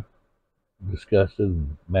sit there, disgusted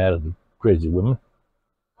and mad at the crazy women.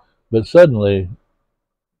 But suddenly,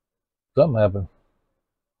 something happened.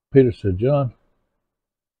 Peter said, John,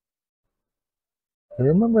 I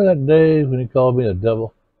remember that day when he called me the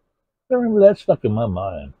devil? I remember that stuck in my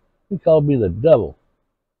mind. He called me the devil.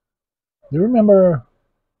 Do you remember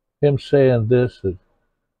him saying this, that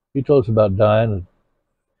he told us about dying and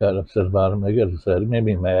got upset about him? I got upset. He made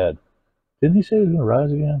me mad. Didn't he say he was going to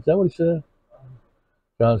rise again? Is that what he said?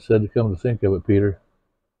 John said, to come to think of it, Peter,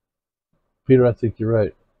 I think you're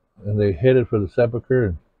right. And they headed for the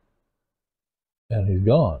sepulcher, and he's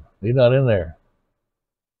gone. He's not in there.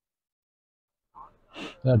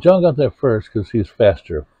 Now, John got there first because he's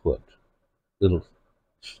faster of foot, a little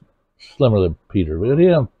slimmer than Peter. But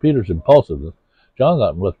Peter's impulsiveness. John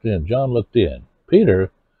got him looked in. John looked in.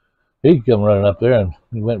 Peter, he come running up there, and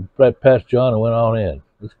he went right past John and went on in.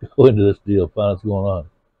 Let's go into this deal, find out what's going on.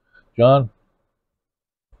 John,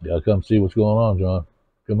 you gotta come see what's going on, John.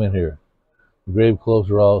 Come in here. The grave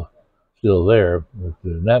clothes are all still there, with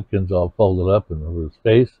the napkins all folded up and over his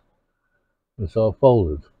face. It's all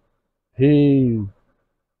folded. He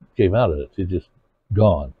came out of it. He's just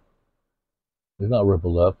gone. He's not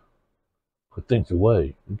rippled up. Put things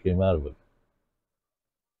away. He came out of it.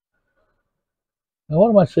 Now, what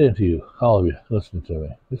am I saying to you, all of you listening to me?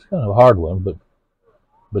 It's kind of a hard one, but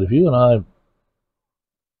if you look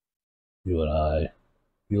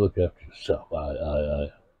after yourself.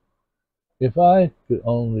 If I could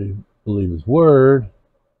only believe his word,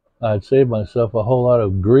 I'd save myself a whole lot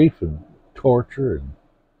of grief and torture and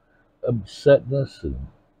upsetness and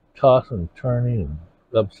tossing and turning and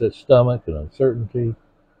upset stomach and uncertainty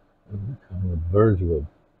and on the verge of an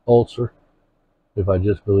ulcer if I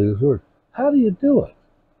just believe his word. How do you do it?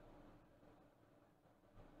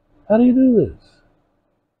 How do you do this?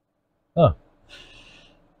 Huh.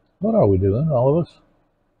 What are we doing, all of us?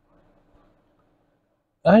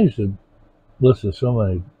 I used to listen to so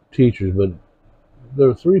many teachers, but there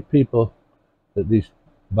were three people that these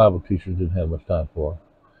Bible teachers didn't have much time for.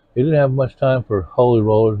 They didn't have much time for holy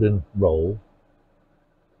rollers didn't roll.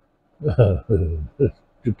 Too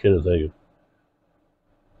kid thinking.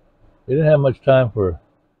 They didn't have much time for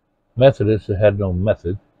Methodists that had no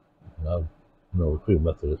method. No, two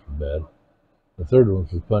Methodists were bad. The third one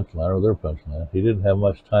was the punchline, or their punchline. He didn't have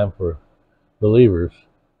much time for believers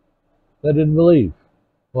that didn't believe.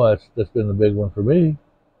 Well, that's been the big one for me.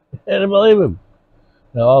 I didn't believe him.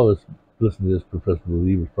 Now, all of us listen to this profess to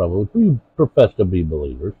believers probably. We profess to be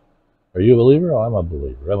believers. Are you a believer? Oh, I'm a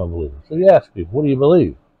believer. I'm a believer. So you ask people, what do you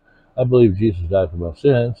believe? I believe Jesus died for my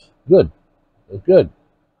sins. Good. That's good.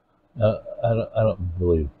 I don't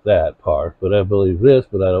believe that part, but I believe this,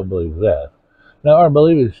 but I don't believe that. Now, our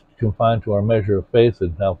belief is confined to our measure of faith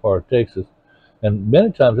and how far it takes us. And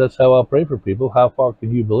many times that's how I'll pray for people. How far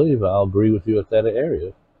can you believe? I'll agree with you at that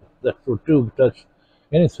area. That's for two touch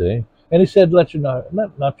anything. And he said, let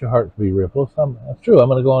not your heart be rippled. That's true. I'm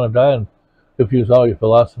going to go on and die and confuse all your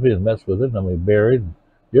philosophy and mess with it, and I'm going to be buried.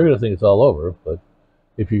 You're going to think it's all over. But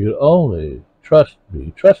if you could only trust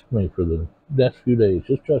me for the next few days.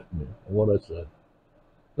 Just trust me on what I said.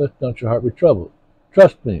 Let not your heart be troubled.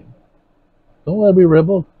 Trust me. Don't let it be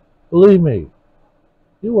rippled. Believe me.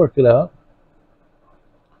 You work it out.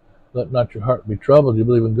 Let not your heart be troubled. You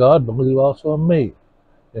believe in God, but believe also in me.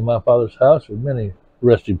 In my Father's house are many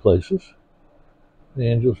resting places. The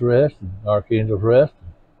angels rest, and archangels rest.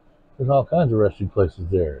 There's all kinds of resting places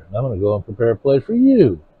there. And I'm going to go and prepare a place for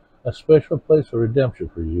you, a special place of redemption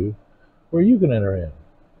for you, where you can enter in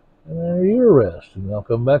and enter your rest. And I'll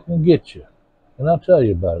come back and get you, and I'll tell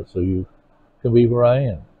you about it so you can be where I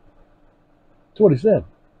am. That's what he said.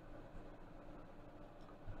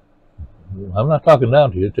 I'm not talking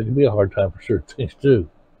down to you. It can be a hard time for certain things too.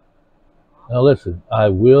 Now listen, I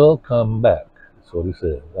will come back. That's what he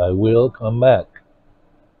said. I will come back.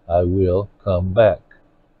 I will come back.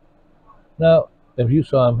 Now, if you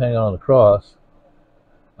saw him hanging on the cross,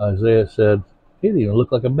 Isaiah said he didn't even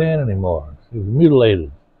look like a man anymore. He was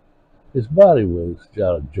mutilated. His body was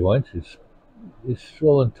out of joint. His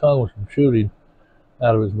swollen tongue was protruding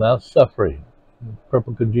out of his mouth, suffering.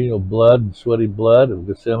 Purple congenial blood and sweaty blood of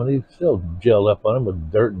Gethsemane still gelled up on him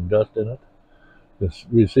with dirt and dust in it.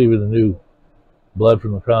 Receiving the new blood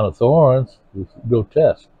from the crown of thorns was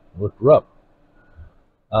grotesque. It looked rough.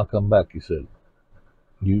 I'll come back, he said.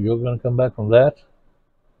 You're going to come back from that?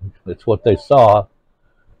 That's what they saw.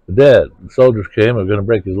 The dead. The soldiers came, they're going to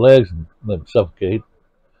break his legs and let him suffocate.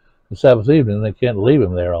 The Sabbath evening, they can't leave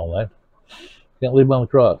him there all night. Can't leave him on the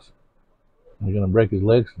cross. They're going to break his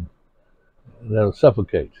legs and that'll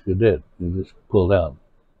suffocate. He did. He just pulled down.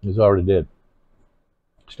 He's already dead.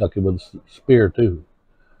 Stuck him with a spear too.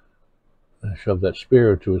 I shoved that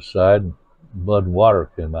spear to his side, and blood and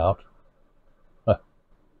water came out.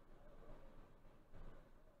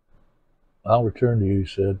 I'll return to you, he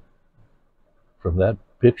said. From that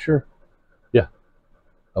picture? Yeah,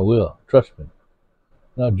 I will. Trust me.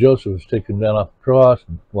 Now Joseph was taken down off the cross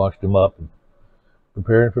and washed him up and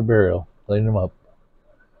preparing for burial, laying him up.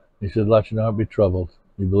 He said, let your heart be troubled.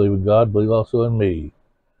 You believe in God, believe also in me.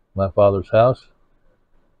 My Father's house.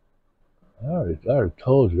 I already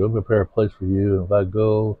told you, I'll prepare a place for you, and if I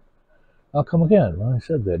go, I'll come again. Well, he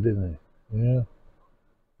said that, didn't he? Yeah.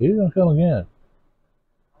 He's going to come again.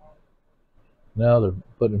 Now they're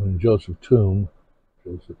putting him in Joseph's tomb.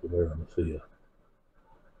 Joseph of Arimathea.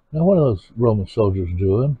 Now what are those Roman soldiers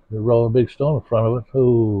doing? They're rolling a big stone in front of it.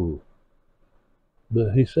 Oh.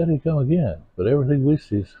 But he said he'd come again. But everything we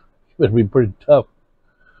see is going to be pretty tough.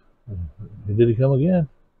 Did he come again?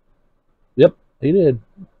 Yep, he did.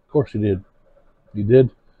 Of course he did. He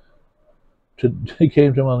did. He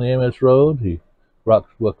came to him on the MS road. He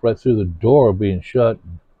walked right through the door being shut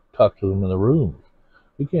and talked to them in the rooms.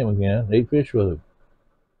 He came again, ate fish with him.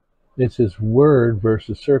 It's his word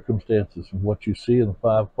versus circumstances, and what you see in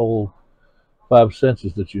the five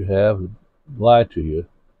senses that you have lie to you.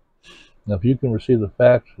 Now, if you can receive the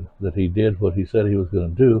fact that he did what he said he was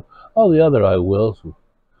going to do, all the other I wills,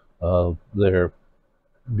 they're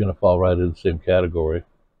going to fall right in the same category.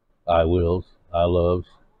 I wills, I loves.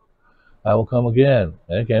 I will come again.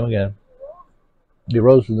 And he came again. He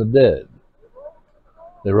rose from the dead.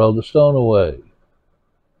 They rolled the stone away.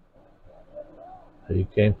 He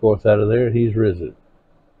came forth out of there. He's risen.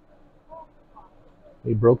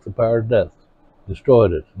 He broke the power of death,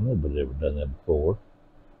 destroyed it. Nobody ever done that before.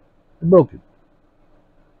 He broke it.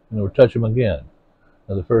 And they were touch him again.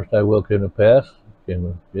 Now the first I will came to pass.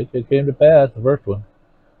 It came to pass, the first one.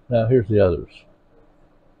 Now here's the others.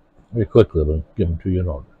 Very quickly, I'm going to give them to you in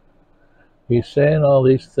order. He's saying all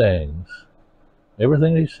these things.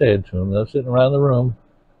 Everything he's saying to them, they're sitting around the room.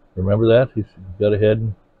 Remember that? He's got ahead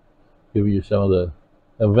and give you some of the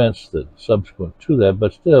events that subsequent to that,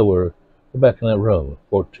 but still we're back in that room,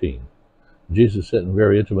 14. Jesus sitting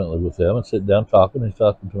very intimately with them and sitting down talking. He's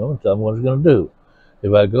talking to them and telling them what he's going to do.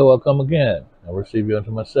 If I go, I'll come again. I'll receive you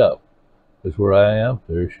unto myself. Because where I am,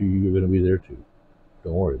 there's you. You're going to be there too.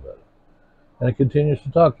 Don't worry about it. And he continues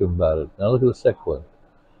to talk to them about it. Now look at the second one.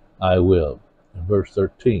 I will. In verse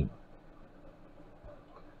 13.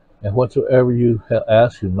 And whatsoever you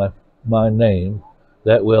ask in my name,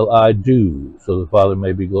 that will I do, so the Father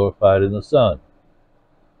may be glorified in the Son.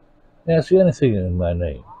 Ask anything in my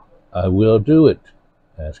name, I will do it.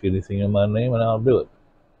 Ask anything in my name, and I'll do it.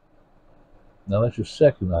 Now that's your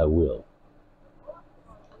second I will.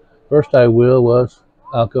 First I will was,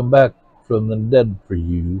 I'll come back from the dead for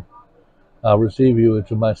you. I'll receive you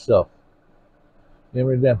into myself in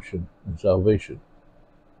redemption and salvation.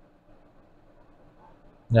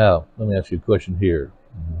 Now, let me ask you a question here.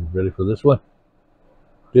 You ready for this one?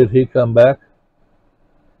 Did he come back?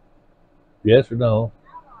 Yes or no?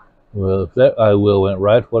 Well, if that I will went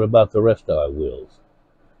right, what about the rest of I wills?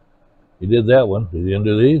 He did that one. Did he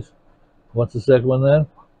undo these? What's the second one then?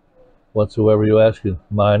 Whatsoever you ask in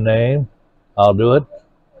my name, I'll do it.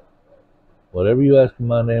 Whatever you ask in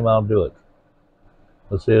my name, I'll do it.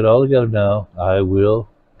 Let's say it all together now. I will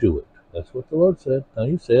do it. That's what the Lord said. Now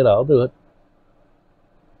you say it, I'll do it.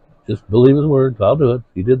 Just believe his words, I'll do it.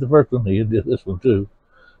 He did the first one, he did this one too.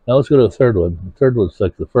 Now let's go to the third one. The third one's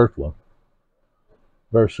like the first one.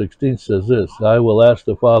 Verse 16 says this, I will ask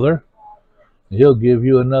the Father, and he'll give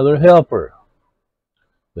you another helper,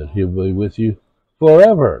 that he'll be with you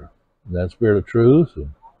forever. That Spirit of truth, and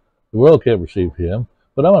the world can't receive him,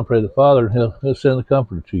 but I'm going to pray the Father, and he'll send the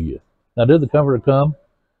Comforter to you. Now, did the Comforter come?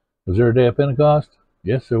 Was there a day of Pentecost?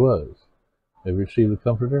 Yes, there was. Have you received the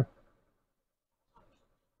Comforter?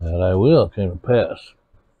 And I will came to pass.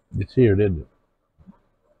 It's here, didn't it?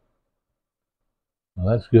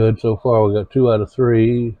 Well, that's good. So far, we got 2 out of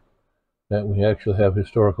 3 that we actually have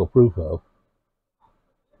historical proof of.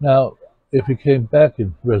 Now, if he came back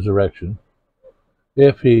in resurrection,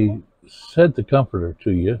 if he sent the Comforter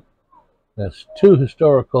to you, that's 2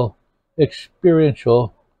 historical,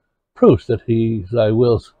 experiential proofs that his I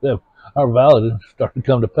wills are valid and start to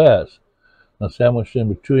come to pass. Now, sandwiched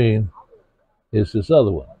in between is this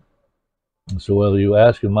other one. And so whether you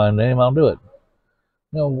ask in my name, I'll do it.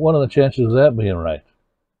 Now, what are the chances of that being right?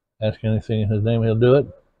 Ask anything in his name, he'll do it?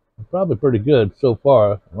 Probably pretty good so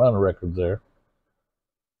far. Around the records there.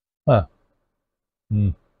 Huh.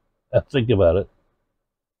 Think about it.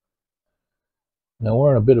 Now,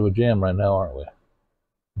 we're in a bit of a jam right now, aren't we?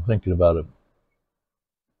 I'm thinking about it.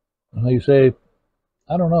 And you say,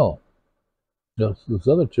 I don't know. Those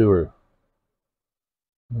other 2 are,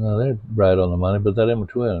 they're right on the money, but that in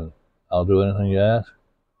between, I'll do anything you ask.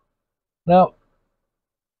 Now,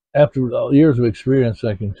 after years of experience,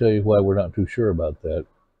 I can tell you why we're not too sure about that.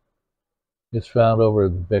 It's found over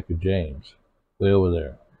in the book of James, way over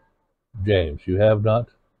there. James, you have not,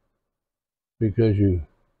 because you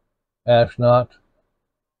ask not.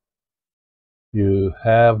 You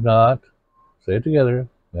have not. Say it together.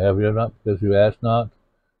 Have you not, because you ask not.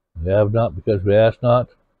 You have not, because we ask not.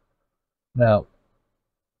 Now,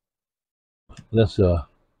 that's a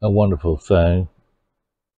wonderful thing.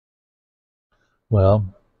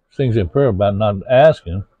 Well, things in prayer about not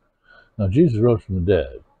asking. Now, Jesus rose from the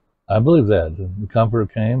dead. I believe that. The Comforter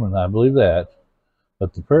came, and I believe that.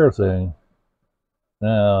 But the prayer thing,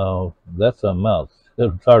 now, that's something else.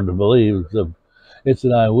 It's hard to believe. It's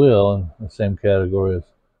an I will in the same category as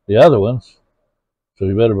the other ones. So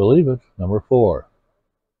you better believe it. Number 4,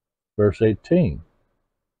 verse 18.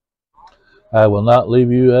 I will not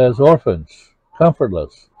leave you as orphans,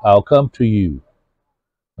 comfortless. I'll come to you.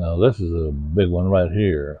 Now, this is a big one right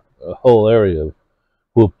here. A whole area of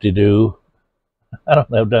whoop-de-doo. I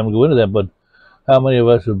don't have time to go into that, but how many of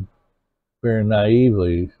us have very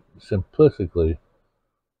naively, simplistically,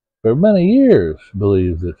 for many years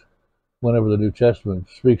believed that whenever the New Testament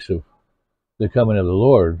speaks of the coming of the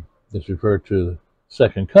Lord, it's referred to the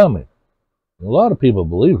second coming. And a lot of people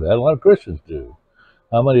believe that. A lot of Christians do.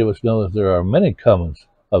 How many of us know that there are many comings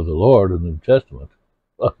of the Lord in the New Testament?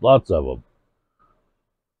 Lots of them.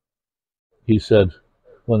 He said,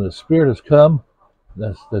 when the Spirit has come,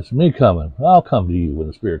 that's me coming. I'll come to you when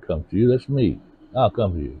the Spirit comes to you. That's me. I'll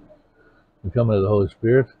come to you. The coming of the Holy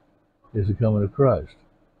Spirit is the coming of Christ.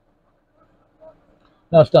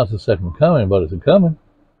 Now, it's not the second coming, but it's a coming.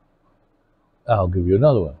 I'll give you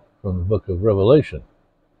another one from the book of Revelation.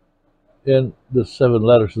 In the 7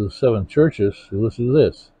 letters to the 7 churches, listen to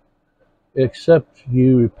this. Except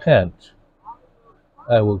you repent,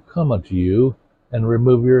 I will come unto you and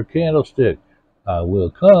remove your candlestick. I will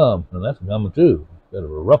come, and that's a coming too. Bit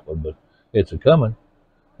of a rough one, but it's a coming.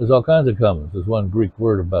 There's all kinds of comings. There's one Greek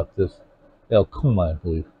word about this, elkuma, I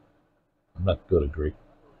believe. I'm not good at Greek.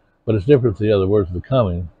 But it's different from the other words of the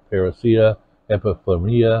coming. Parousia,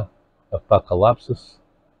 epiphania, apocalypsis.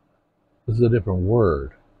 This is a different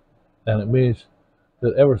word. And it means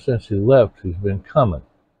that ever since he left, he's been coming.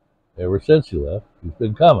 Ever since he left, he's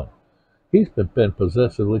been coming. He's been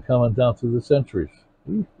possessively coming down through the centuries.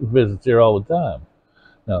 He visits here all the time.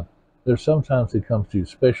 Now, there's sometimes he comes to you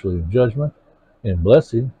especially in judgment, in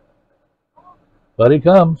blessing, but he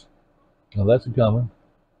comes. Now that's a coming.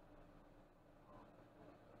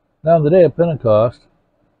 Now, on the day of Pentecost,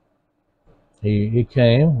 he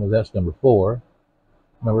came. Well, that's number 4.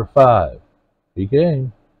 Number 5, he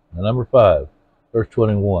came. Now, number 5, verse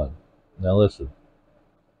 21. Now listen.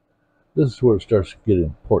 This is where it starts to get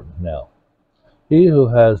important now. He who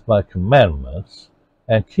has my commandments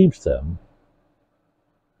and keeps them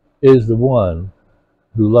is the one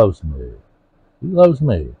who loves me. He loves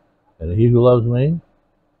me. And he who loves me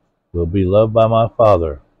will be loved by my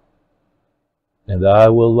Father. And I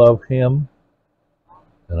will love him,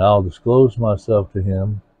 and I'll disclose myself to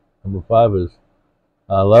him. Number 5 is,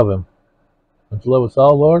 I love him. Don't you love us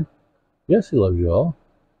all, Lord? Yes, he loves you all.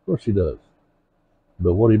 Of course he does.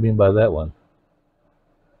 But what do you mean by that one?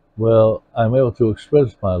 Well, I'm able to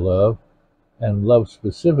express my love and love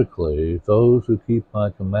specifically those who keep my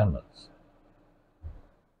commandments.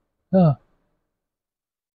 There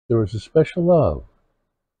is a special love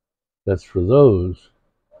that's for those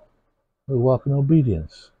who walk in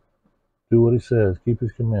obedience. Do what he says, keep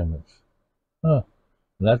his commandments. And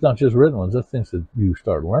that's not just written ones, that's things that you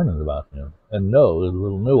start learning about him and know the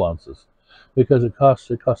little nuances. Because it costs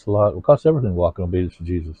a lot. It costs everything to walk in obedience to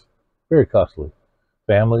Jesus. Very costly.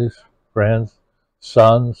 Families, friends,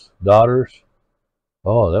 sons, daughters.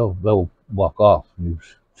 Oh, they'll walk off.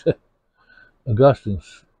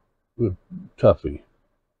 Augustine's toughie.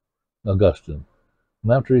 Augustine.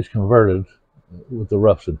 And after he's converted with the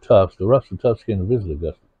roughs and toughs came to visit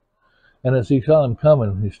Augustine. And as he saw him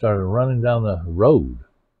coming, he started running down the road.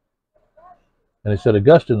 And he said,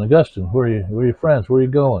 Augustine, where are your friends? Where are you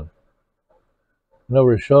going? And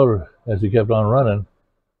over his shoulder, as he kept on running,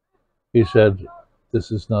 he said, this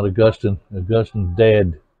is not Augustine. Augustine's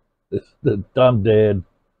dead. I'm dead.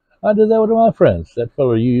 I did that with my friends. That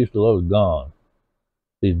fellow you used to love is gone.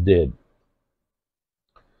 He's dead.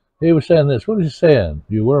 He was saying this. What was he saying?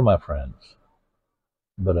 You were my friends.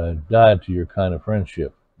 But I died to your kind of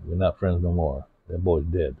friendship. We're not friends no more. That boy's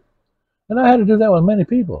dead. And I had to do that with many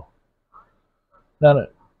people. Now,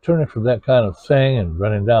 turning from that kind of thing and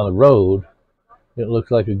running down the road, it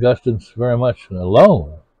looks like Augustine's very much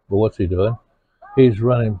alone. But what's he doing? He's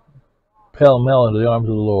running pell-mell into the arms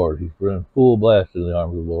of the Lord. He's running full blast into the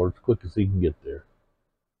arms of the Lord as quick as he can get there.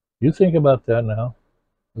 You think about that now.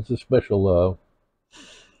 It's a special love.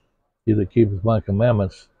 He that keeps my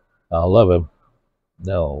commandments, I'll love him.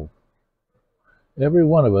 No. Every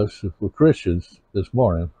one of us, if we're Christians this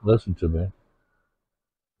morning, listen to me,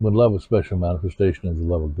 would love a special manifestation of the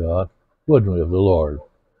love of God, wouldn't we, of the Lord?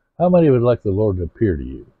 How many would like the Lord to appear to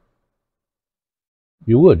you?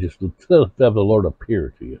 You would just have the Lord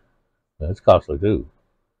appear to you. That's costly too,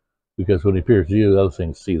 because when he appears to you, the other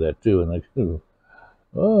things see that too, and they go,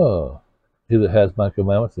 oh, he that has my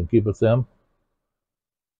commandments and keepeth them.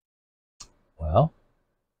 Well,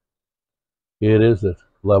 it is that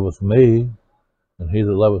loveth me, and he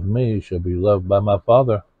that loveth me shall be loved by my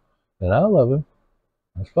Father, and I'll love him.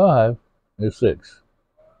 That's 5. There's 6.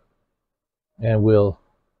 And will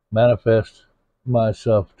manifest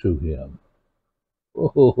myself to him.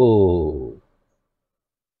 Oh,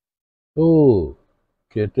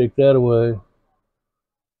 can't take that away.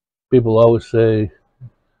 People always say,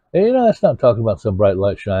 hey, that's not talking about some bright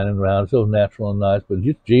light shining around. It's so natural and nice, but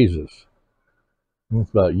just Jesus.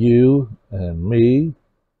 It's about you and me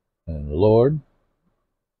and the Lord.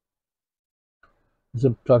 It's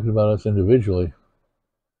talking about us individually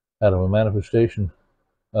out of a manifestation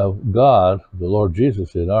of God, the Lord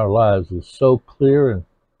Jesus, in our lives is so clear and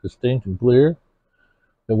distinct and clear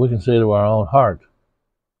that we can say to our own heart,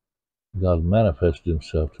 God manifested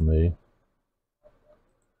himself to me.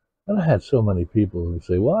 And I had so many people who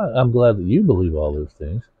say, well, I'm glad that you believe all those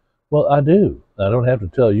things. Well, I do. I don't have to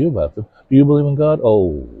tell you about them. Do you believe in God?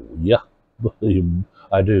 Oh, yeah,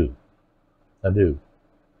 I do. I do.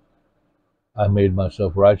 I made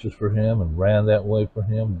myself righteous for him and ran that way for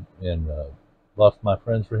him and lost my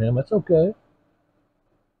friends for him. That's okay.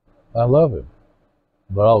 I love him.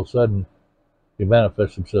 But all of a sudden, he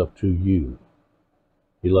manifests himself to you.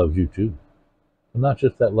 He loves you too. And not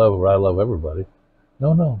just that love where I love everybody.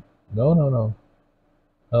 No,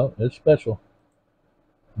 it's special.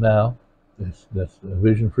 Now, that's a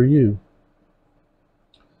vision for you.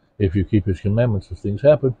 If you keep his commandments, as things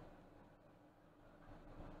happen.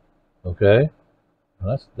 Okay?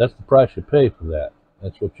 That's the price you pay for that.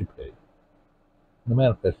 That's what you pay. To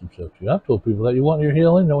manifest himself to you. I've told people that you want your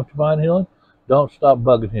healing, you want your divine healing, don't stop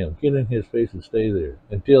bugging him. Get in his face and stay there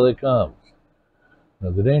until it comes. Now,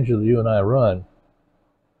 the danger that you and I run,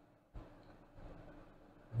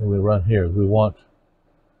 and we run here, is we want,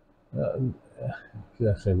 I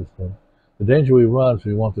say this thing? The danger we run is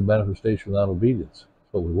we want the manifestation without obedience.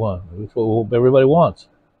 That's what we want. That's what everybody wants.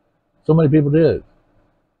 So many people did.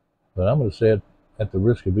 But I'm going to say it at the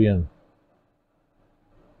risk of maybe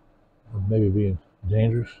being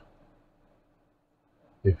dangerous.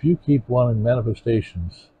 If you keep wanting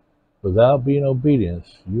manifestations without being obedient,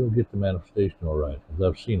 you'll get the manifestation all right, because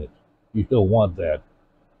I've seen it. You don't want that.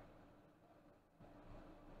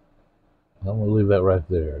 I'm going to leave that right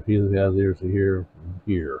there. He that has ears to hear,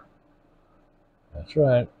 hear. That's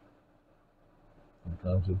right.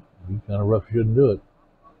 Sometimes it'd be kind of rough, you shouldn't do it.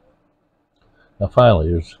 Now finally,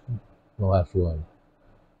 here's the last one.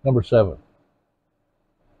 Number 7.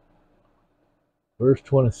 Verse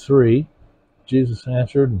 23, Jesus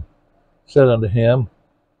answered and said unto him,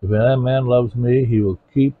 If any man loves me, he will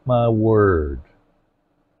keep my word.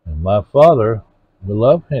 And my Father will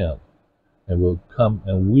love him, and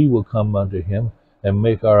we will come unto him and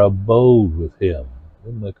make our abode with him.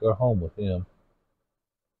 We'll make our home with him.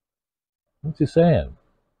 What's he saying?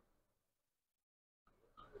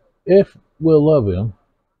 If we'll love him,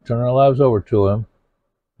 turn our lives over to him,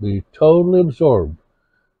 be totally absorbed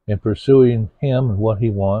in pursuing him and what he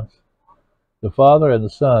wants, the Father and the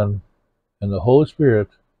Son and the Holy Spirit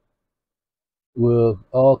will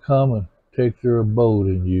all come and take their abode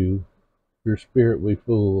in you. Your spirit will be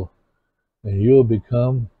full, and you'll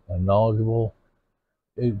become a knowledgeable,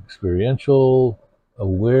 experiential,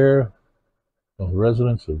 aware of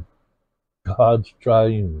residents of God's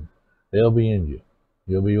triune. They'll be in you.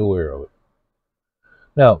 You'll be aware of it.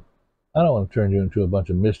 Now, I don't want to turn you into a bunch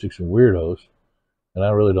of mystics and weirdos, and I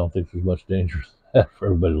really don't think there's much danger in that for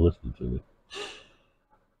everybody listening to me.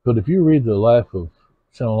 But if you read the life of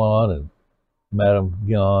St. and Madame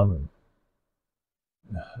Guyon,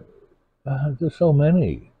 and there's so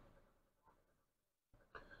many.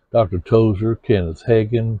 Dr. Tozer, Kenneth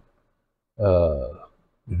Hagin,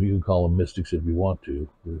 you can call them mystics if you want to.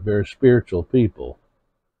 They're very spiritual people.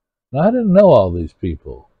 Now, I didn't know all these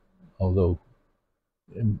people, although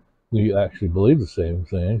we actually believe the same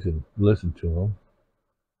things and listen to them.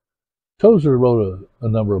 Tozer wrote a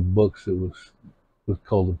number of books that was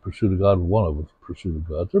called The Pursuit of God. One of them was Pursuit of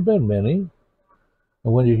God. There have been many.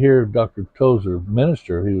 And when you hear Dr. Tozer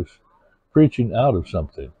minister, he was preaching out of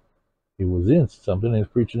something. He was in something and he was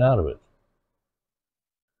preaching out of it.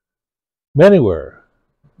 Many were.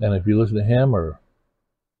 And if you listen to him or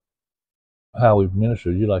how he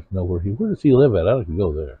ministered, you'd like to know where does he live at? I'd like to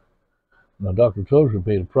go there. Now, Dr. Tozer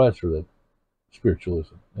paid a price for that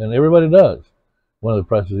spiritualism. And everybody does. One of the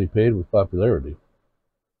prices he paid was popularity.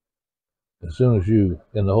 As soon as you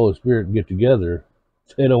and the Holy Spirit get together,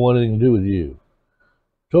 they don't want anything to do with you.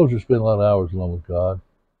 Tozer spent a lot of hours alone with God.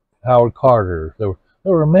 Howard Carter. There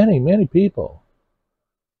were many, many people.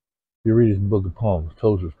 You read his book of poems,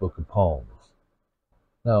 Tozer's book of poems.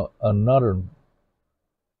 Now, another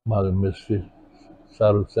modern mystic,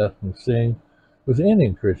 Sadhu Satnam Singh, was an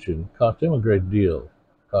Indian Christian. Cost him a great deal.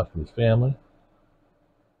 Cost him his family,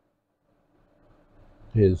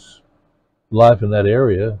 his life in that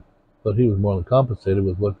area, but he was more than compensated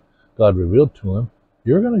with what God revealed to him.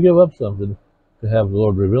 You're going to give up something to have the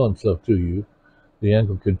Lord reveal himself to you. The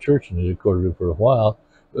Anglican Church, and he recorded it for a while,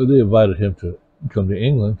 they invited him to come to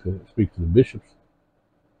England to speak to the bishops.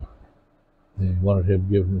 They wanted him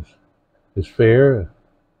to give him his fare,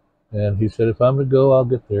 and he said, if I'm to go, I'll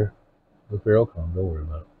get there. The fare will come, don't worry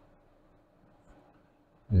about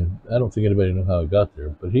it. And I don't think anybody knew how he got there,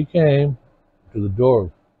 but he came to the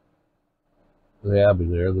door of the abbey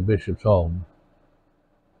there, the bishop's home,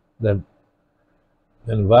 then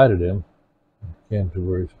invited him, came to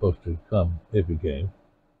where he's supposed to come, if he came.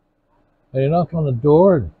 And he knocked on the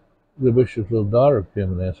door, and the bishop's little daughter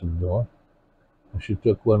came and answered the door. And she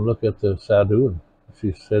took one look at the sadhu, and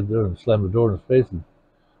she said there and slammed the door in his face and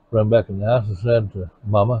ran back in the house and said,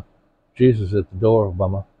 Mama, Jesus is at the door,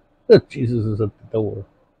 Mama. Jesus is at the door.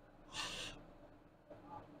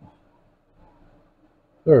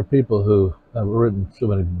 There are people who have written so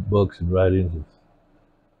many books and writings.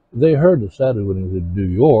 They heard the sadhu when he was in New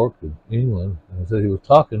York, in England, and said he was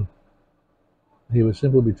talking. He would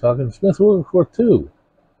simply be talking. Smith Wigglesworth too.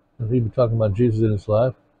 And he'd be talking about Jesus in his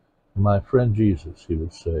life. My friend Jesus, he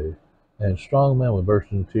would say. And strong men would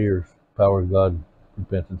burst into tears, power of God,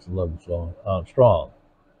 repentance and love and so on. Strong.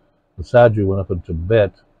 The sadhu went up in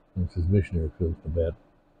Tibet, and it's his missionary field in Tibet.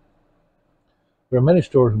 There are many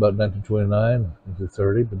stories about 1929 into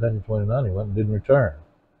 30, but 1929 he went and didn't return.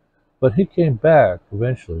 But he came back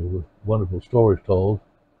eventually with wonderful stories told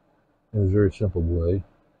in a very simple way.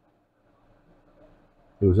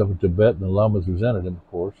 He was up in Tibet, and the lamas resented him, of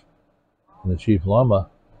course. And the chief lama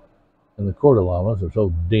and the court of lamas are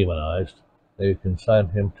so demonized, they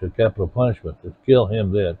consigned him to capital punishment to kill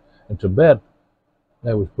him then. In Tibet,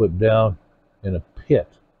 that was put down in a pit.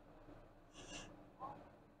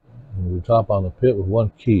 And the top on the pit with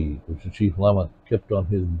one key, which the chief lama kept on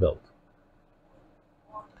his belt.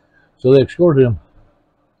 So they escorted him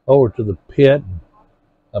over to the pit,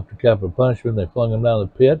 up to capital punishment. They flung him down the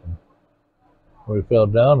pit, where he fell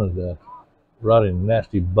down and the rotting,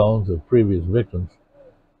 nasty bones of previous victims.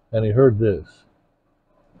 And he heard this.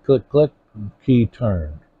 Click, click, key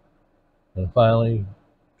turned. And finally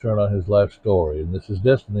turned on his life story. And this is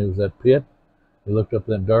destiny. It was that pit. He looked up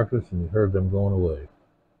in that darkness and he heard them going away.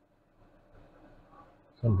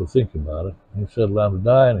 Something to think about it. He settled down to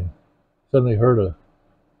die, and he suddenly heard the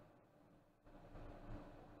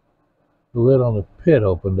lid on the pit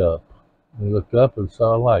opened up. And he looked up and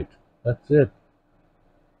saw a light. That's it.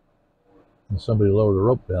 And somebody lowered a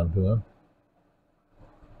rope down to him.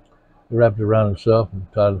 He wrapped it around himself and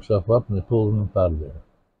tied himself up, and they pulled him out of there.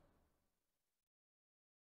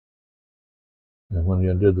 And when he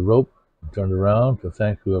undid the rope and turned around to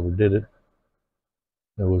thank whoever did it,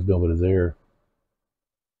 there was nobody there.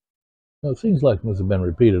 Now, things like this have been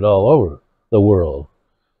repeated all over the world.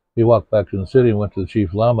 He walked back to the city and went to the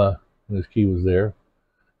chief lama, and his key was there.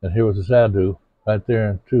 And here was a sadhu right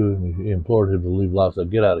there, too, and he implored him to leave Lhasa.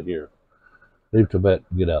 Get out of here. Leave Tibet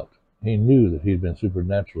and get out. He knew that he'd been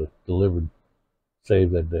supernaturally delivered,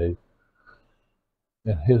 saved that day.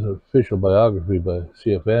 And his official biography by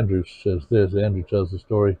C.F. Andrews says this. Andrew tells the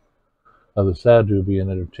story of the sadhu being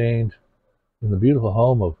entertained in the beautiful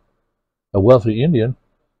home of a wealthy Indian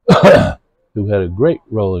who had a great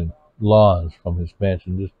rolling lawns from his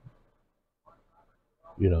mansion, just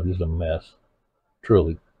a mess,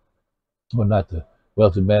 truly. One night the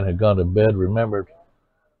wealthy man had gone to bed, remembered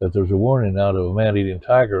that there was a warning out of a man-eating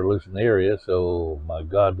tiger loose in the area, so, my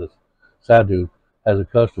God, this sadhu has a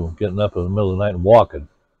custom of getting up in the middle of the night and walking,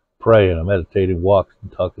 praying and meditating, walking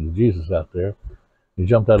and talking to Jesus out there. He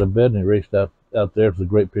jumped out of bed and he raced out there to the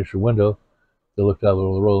great picture window. They looked out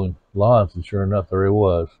over the rolling lawns, and sure enough, there he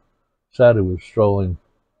was. Sadhu was strolling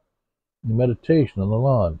in meditation on the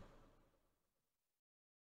lawn.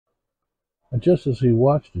 And just as he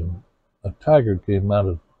watched him, a tiger came out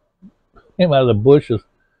of the bushes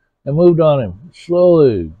and moved on him,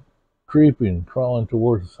 slowly creeping, crawling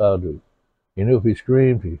towards the sadhu. He knew if he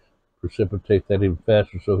screamed, he'd precipitate that even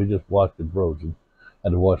faster, so he just watched it frozen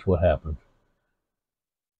and to watch what happened.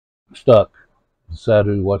 Stuck. The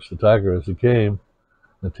sadhu watched the tiger as he came.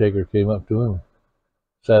 The tiger came up to him.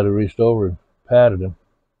 Sadhu reached over and patted him.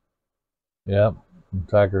 Yeah,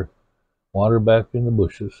 the tiger wandered back in the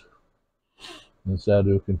bushes. And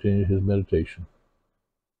Sadhu continued his meditation.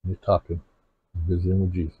 He's talking, visiting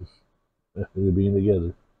with Jesus. They're being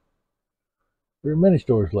together. There are many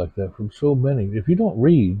stories like that from so many. If you don't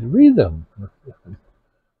read them.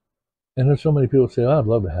 And there's so many people say, oh, I'd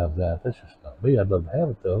love to have that. That's just not me. I'd love to have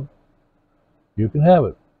it, though. You can have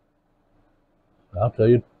it. I'll tell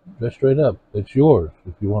you just straight up. It's yours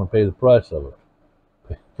if you want to pay the price of it.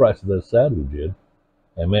 Pay the price that sadhu did,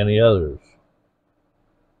 and many others.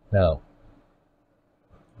 Now,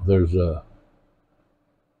 there's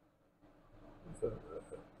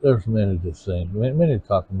many things,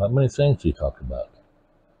 many things he talked about,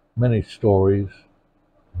 many stories,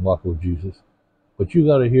 walking with Jesus. But you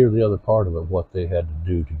got to hear the other part of it, what they had to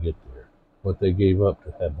do to get there, what they gave up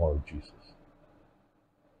to have more of Jesus.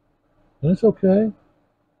 And it's okay.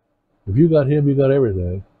 If you got him, you got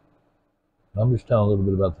everything. I'm just telling a little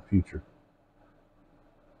bit about the future.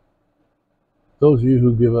 Those of you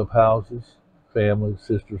who give up houses, families,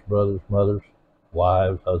 sisters, brothers, mothers,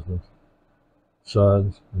 wives, husbands,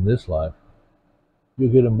 sons in this life,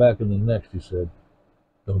 you'll get them back in the next, he said.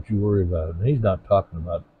 Don't you worry about it. And he's not talking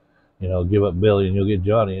about, give up Billy and you'll get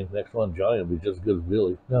Johnny, and the next one, Johnny will be just as good as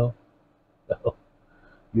Billy. No.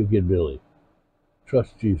 You'll get Billy.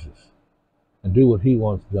 Trust Jesus and do what he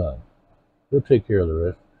wants done. He'll take care of the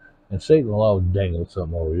rest. And Satan will always dangle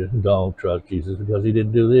something over you. Don't trust Jesus because he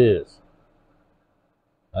didn't do this.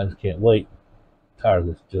 I just can't wait. I'm tired of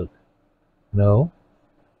this junk. No.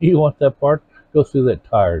 You want that part? Go through that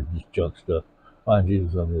tired, this junk stuff. Find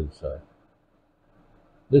Jesus on the other side.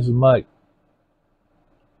 This is Mike.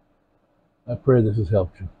 I pray this has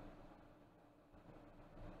helped you.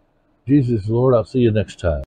 Jesus is Lord. I'll see you next time.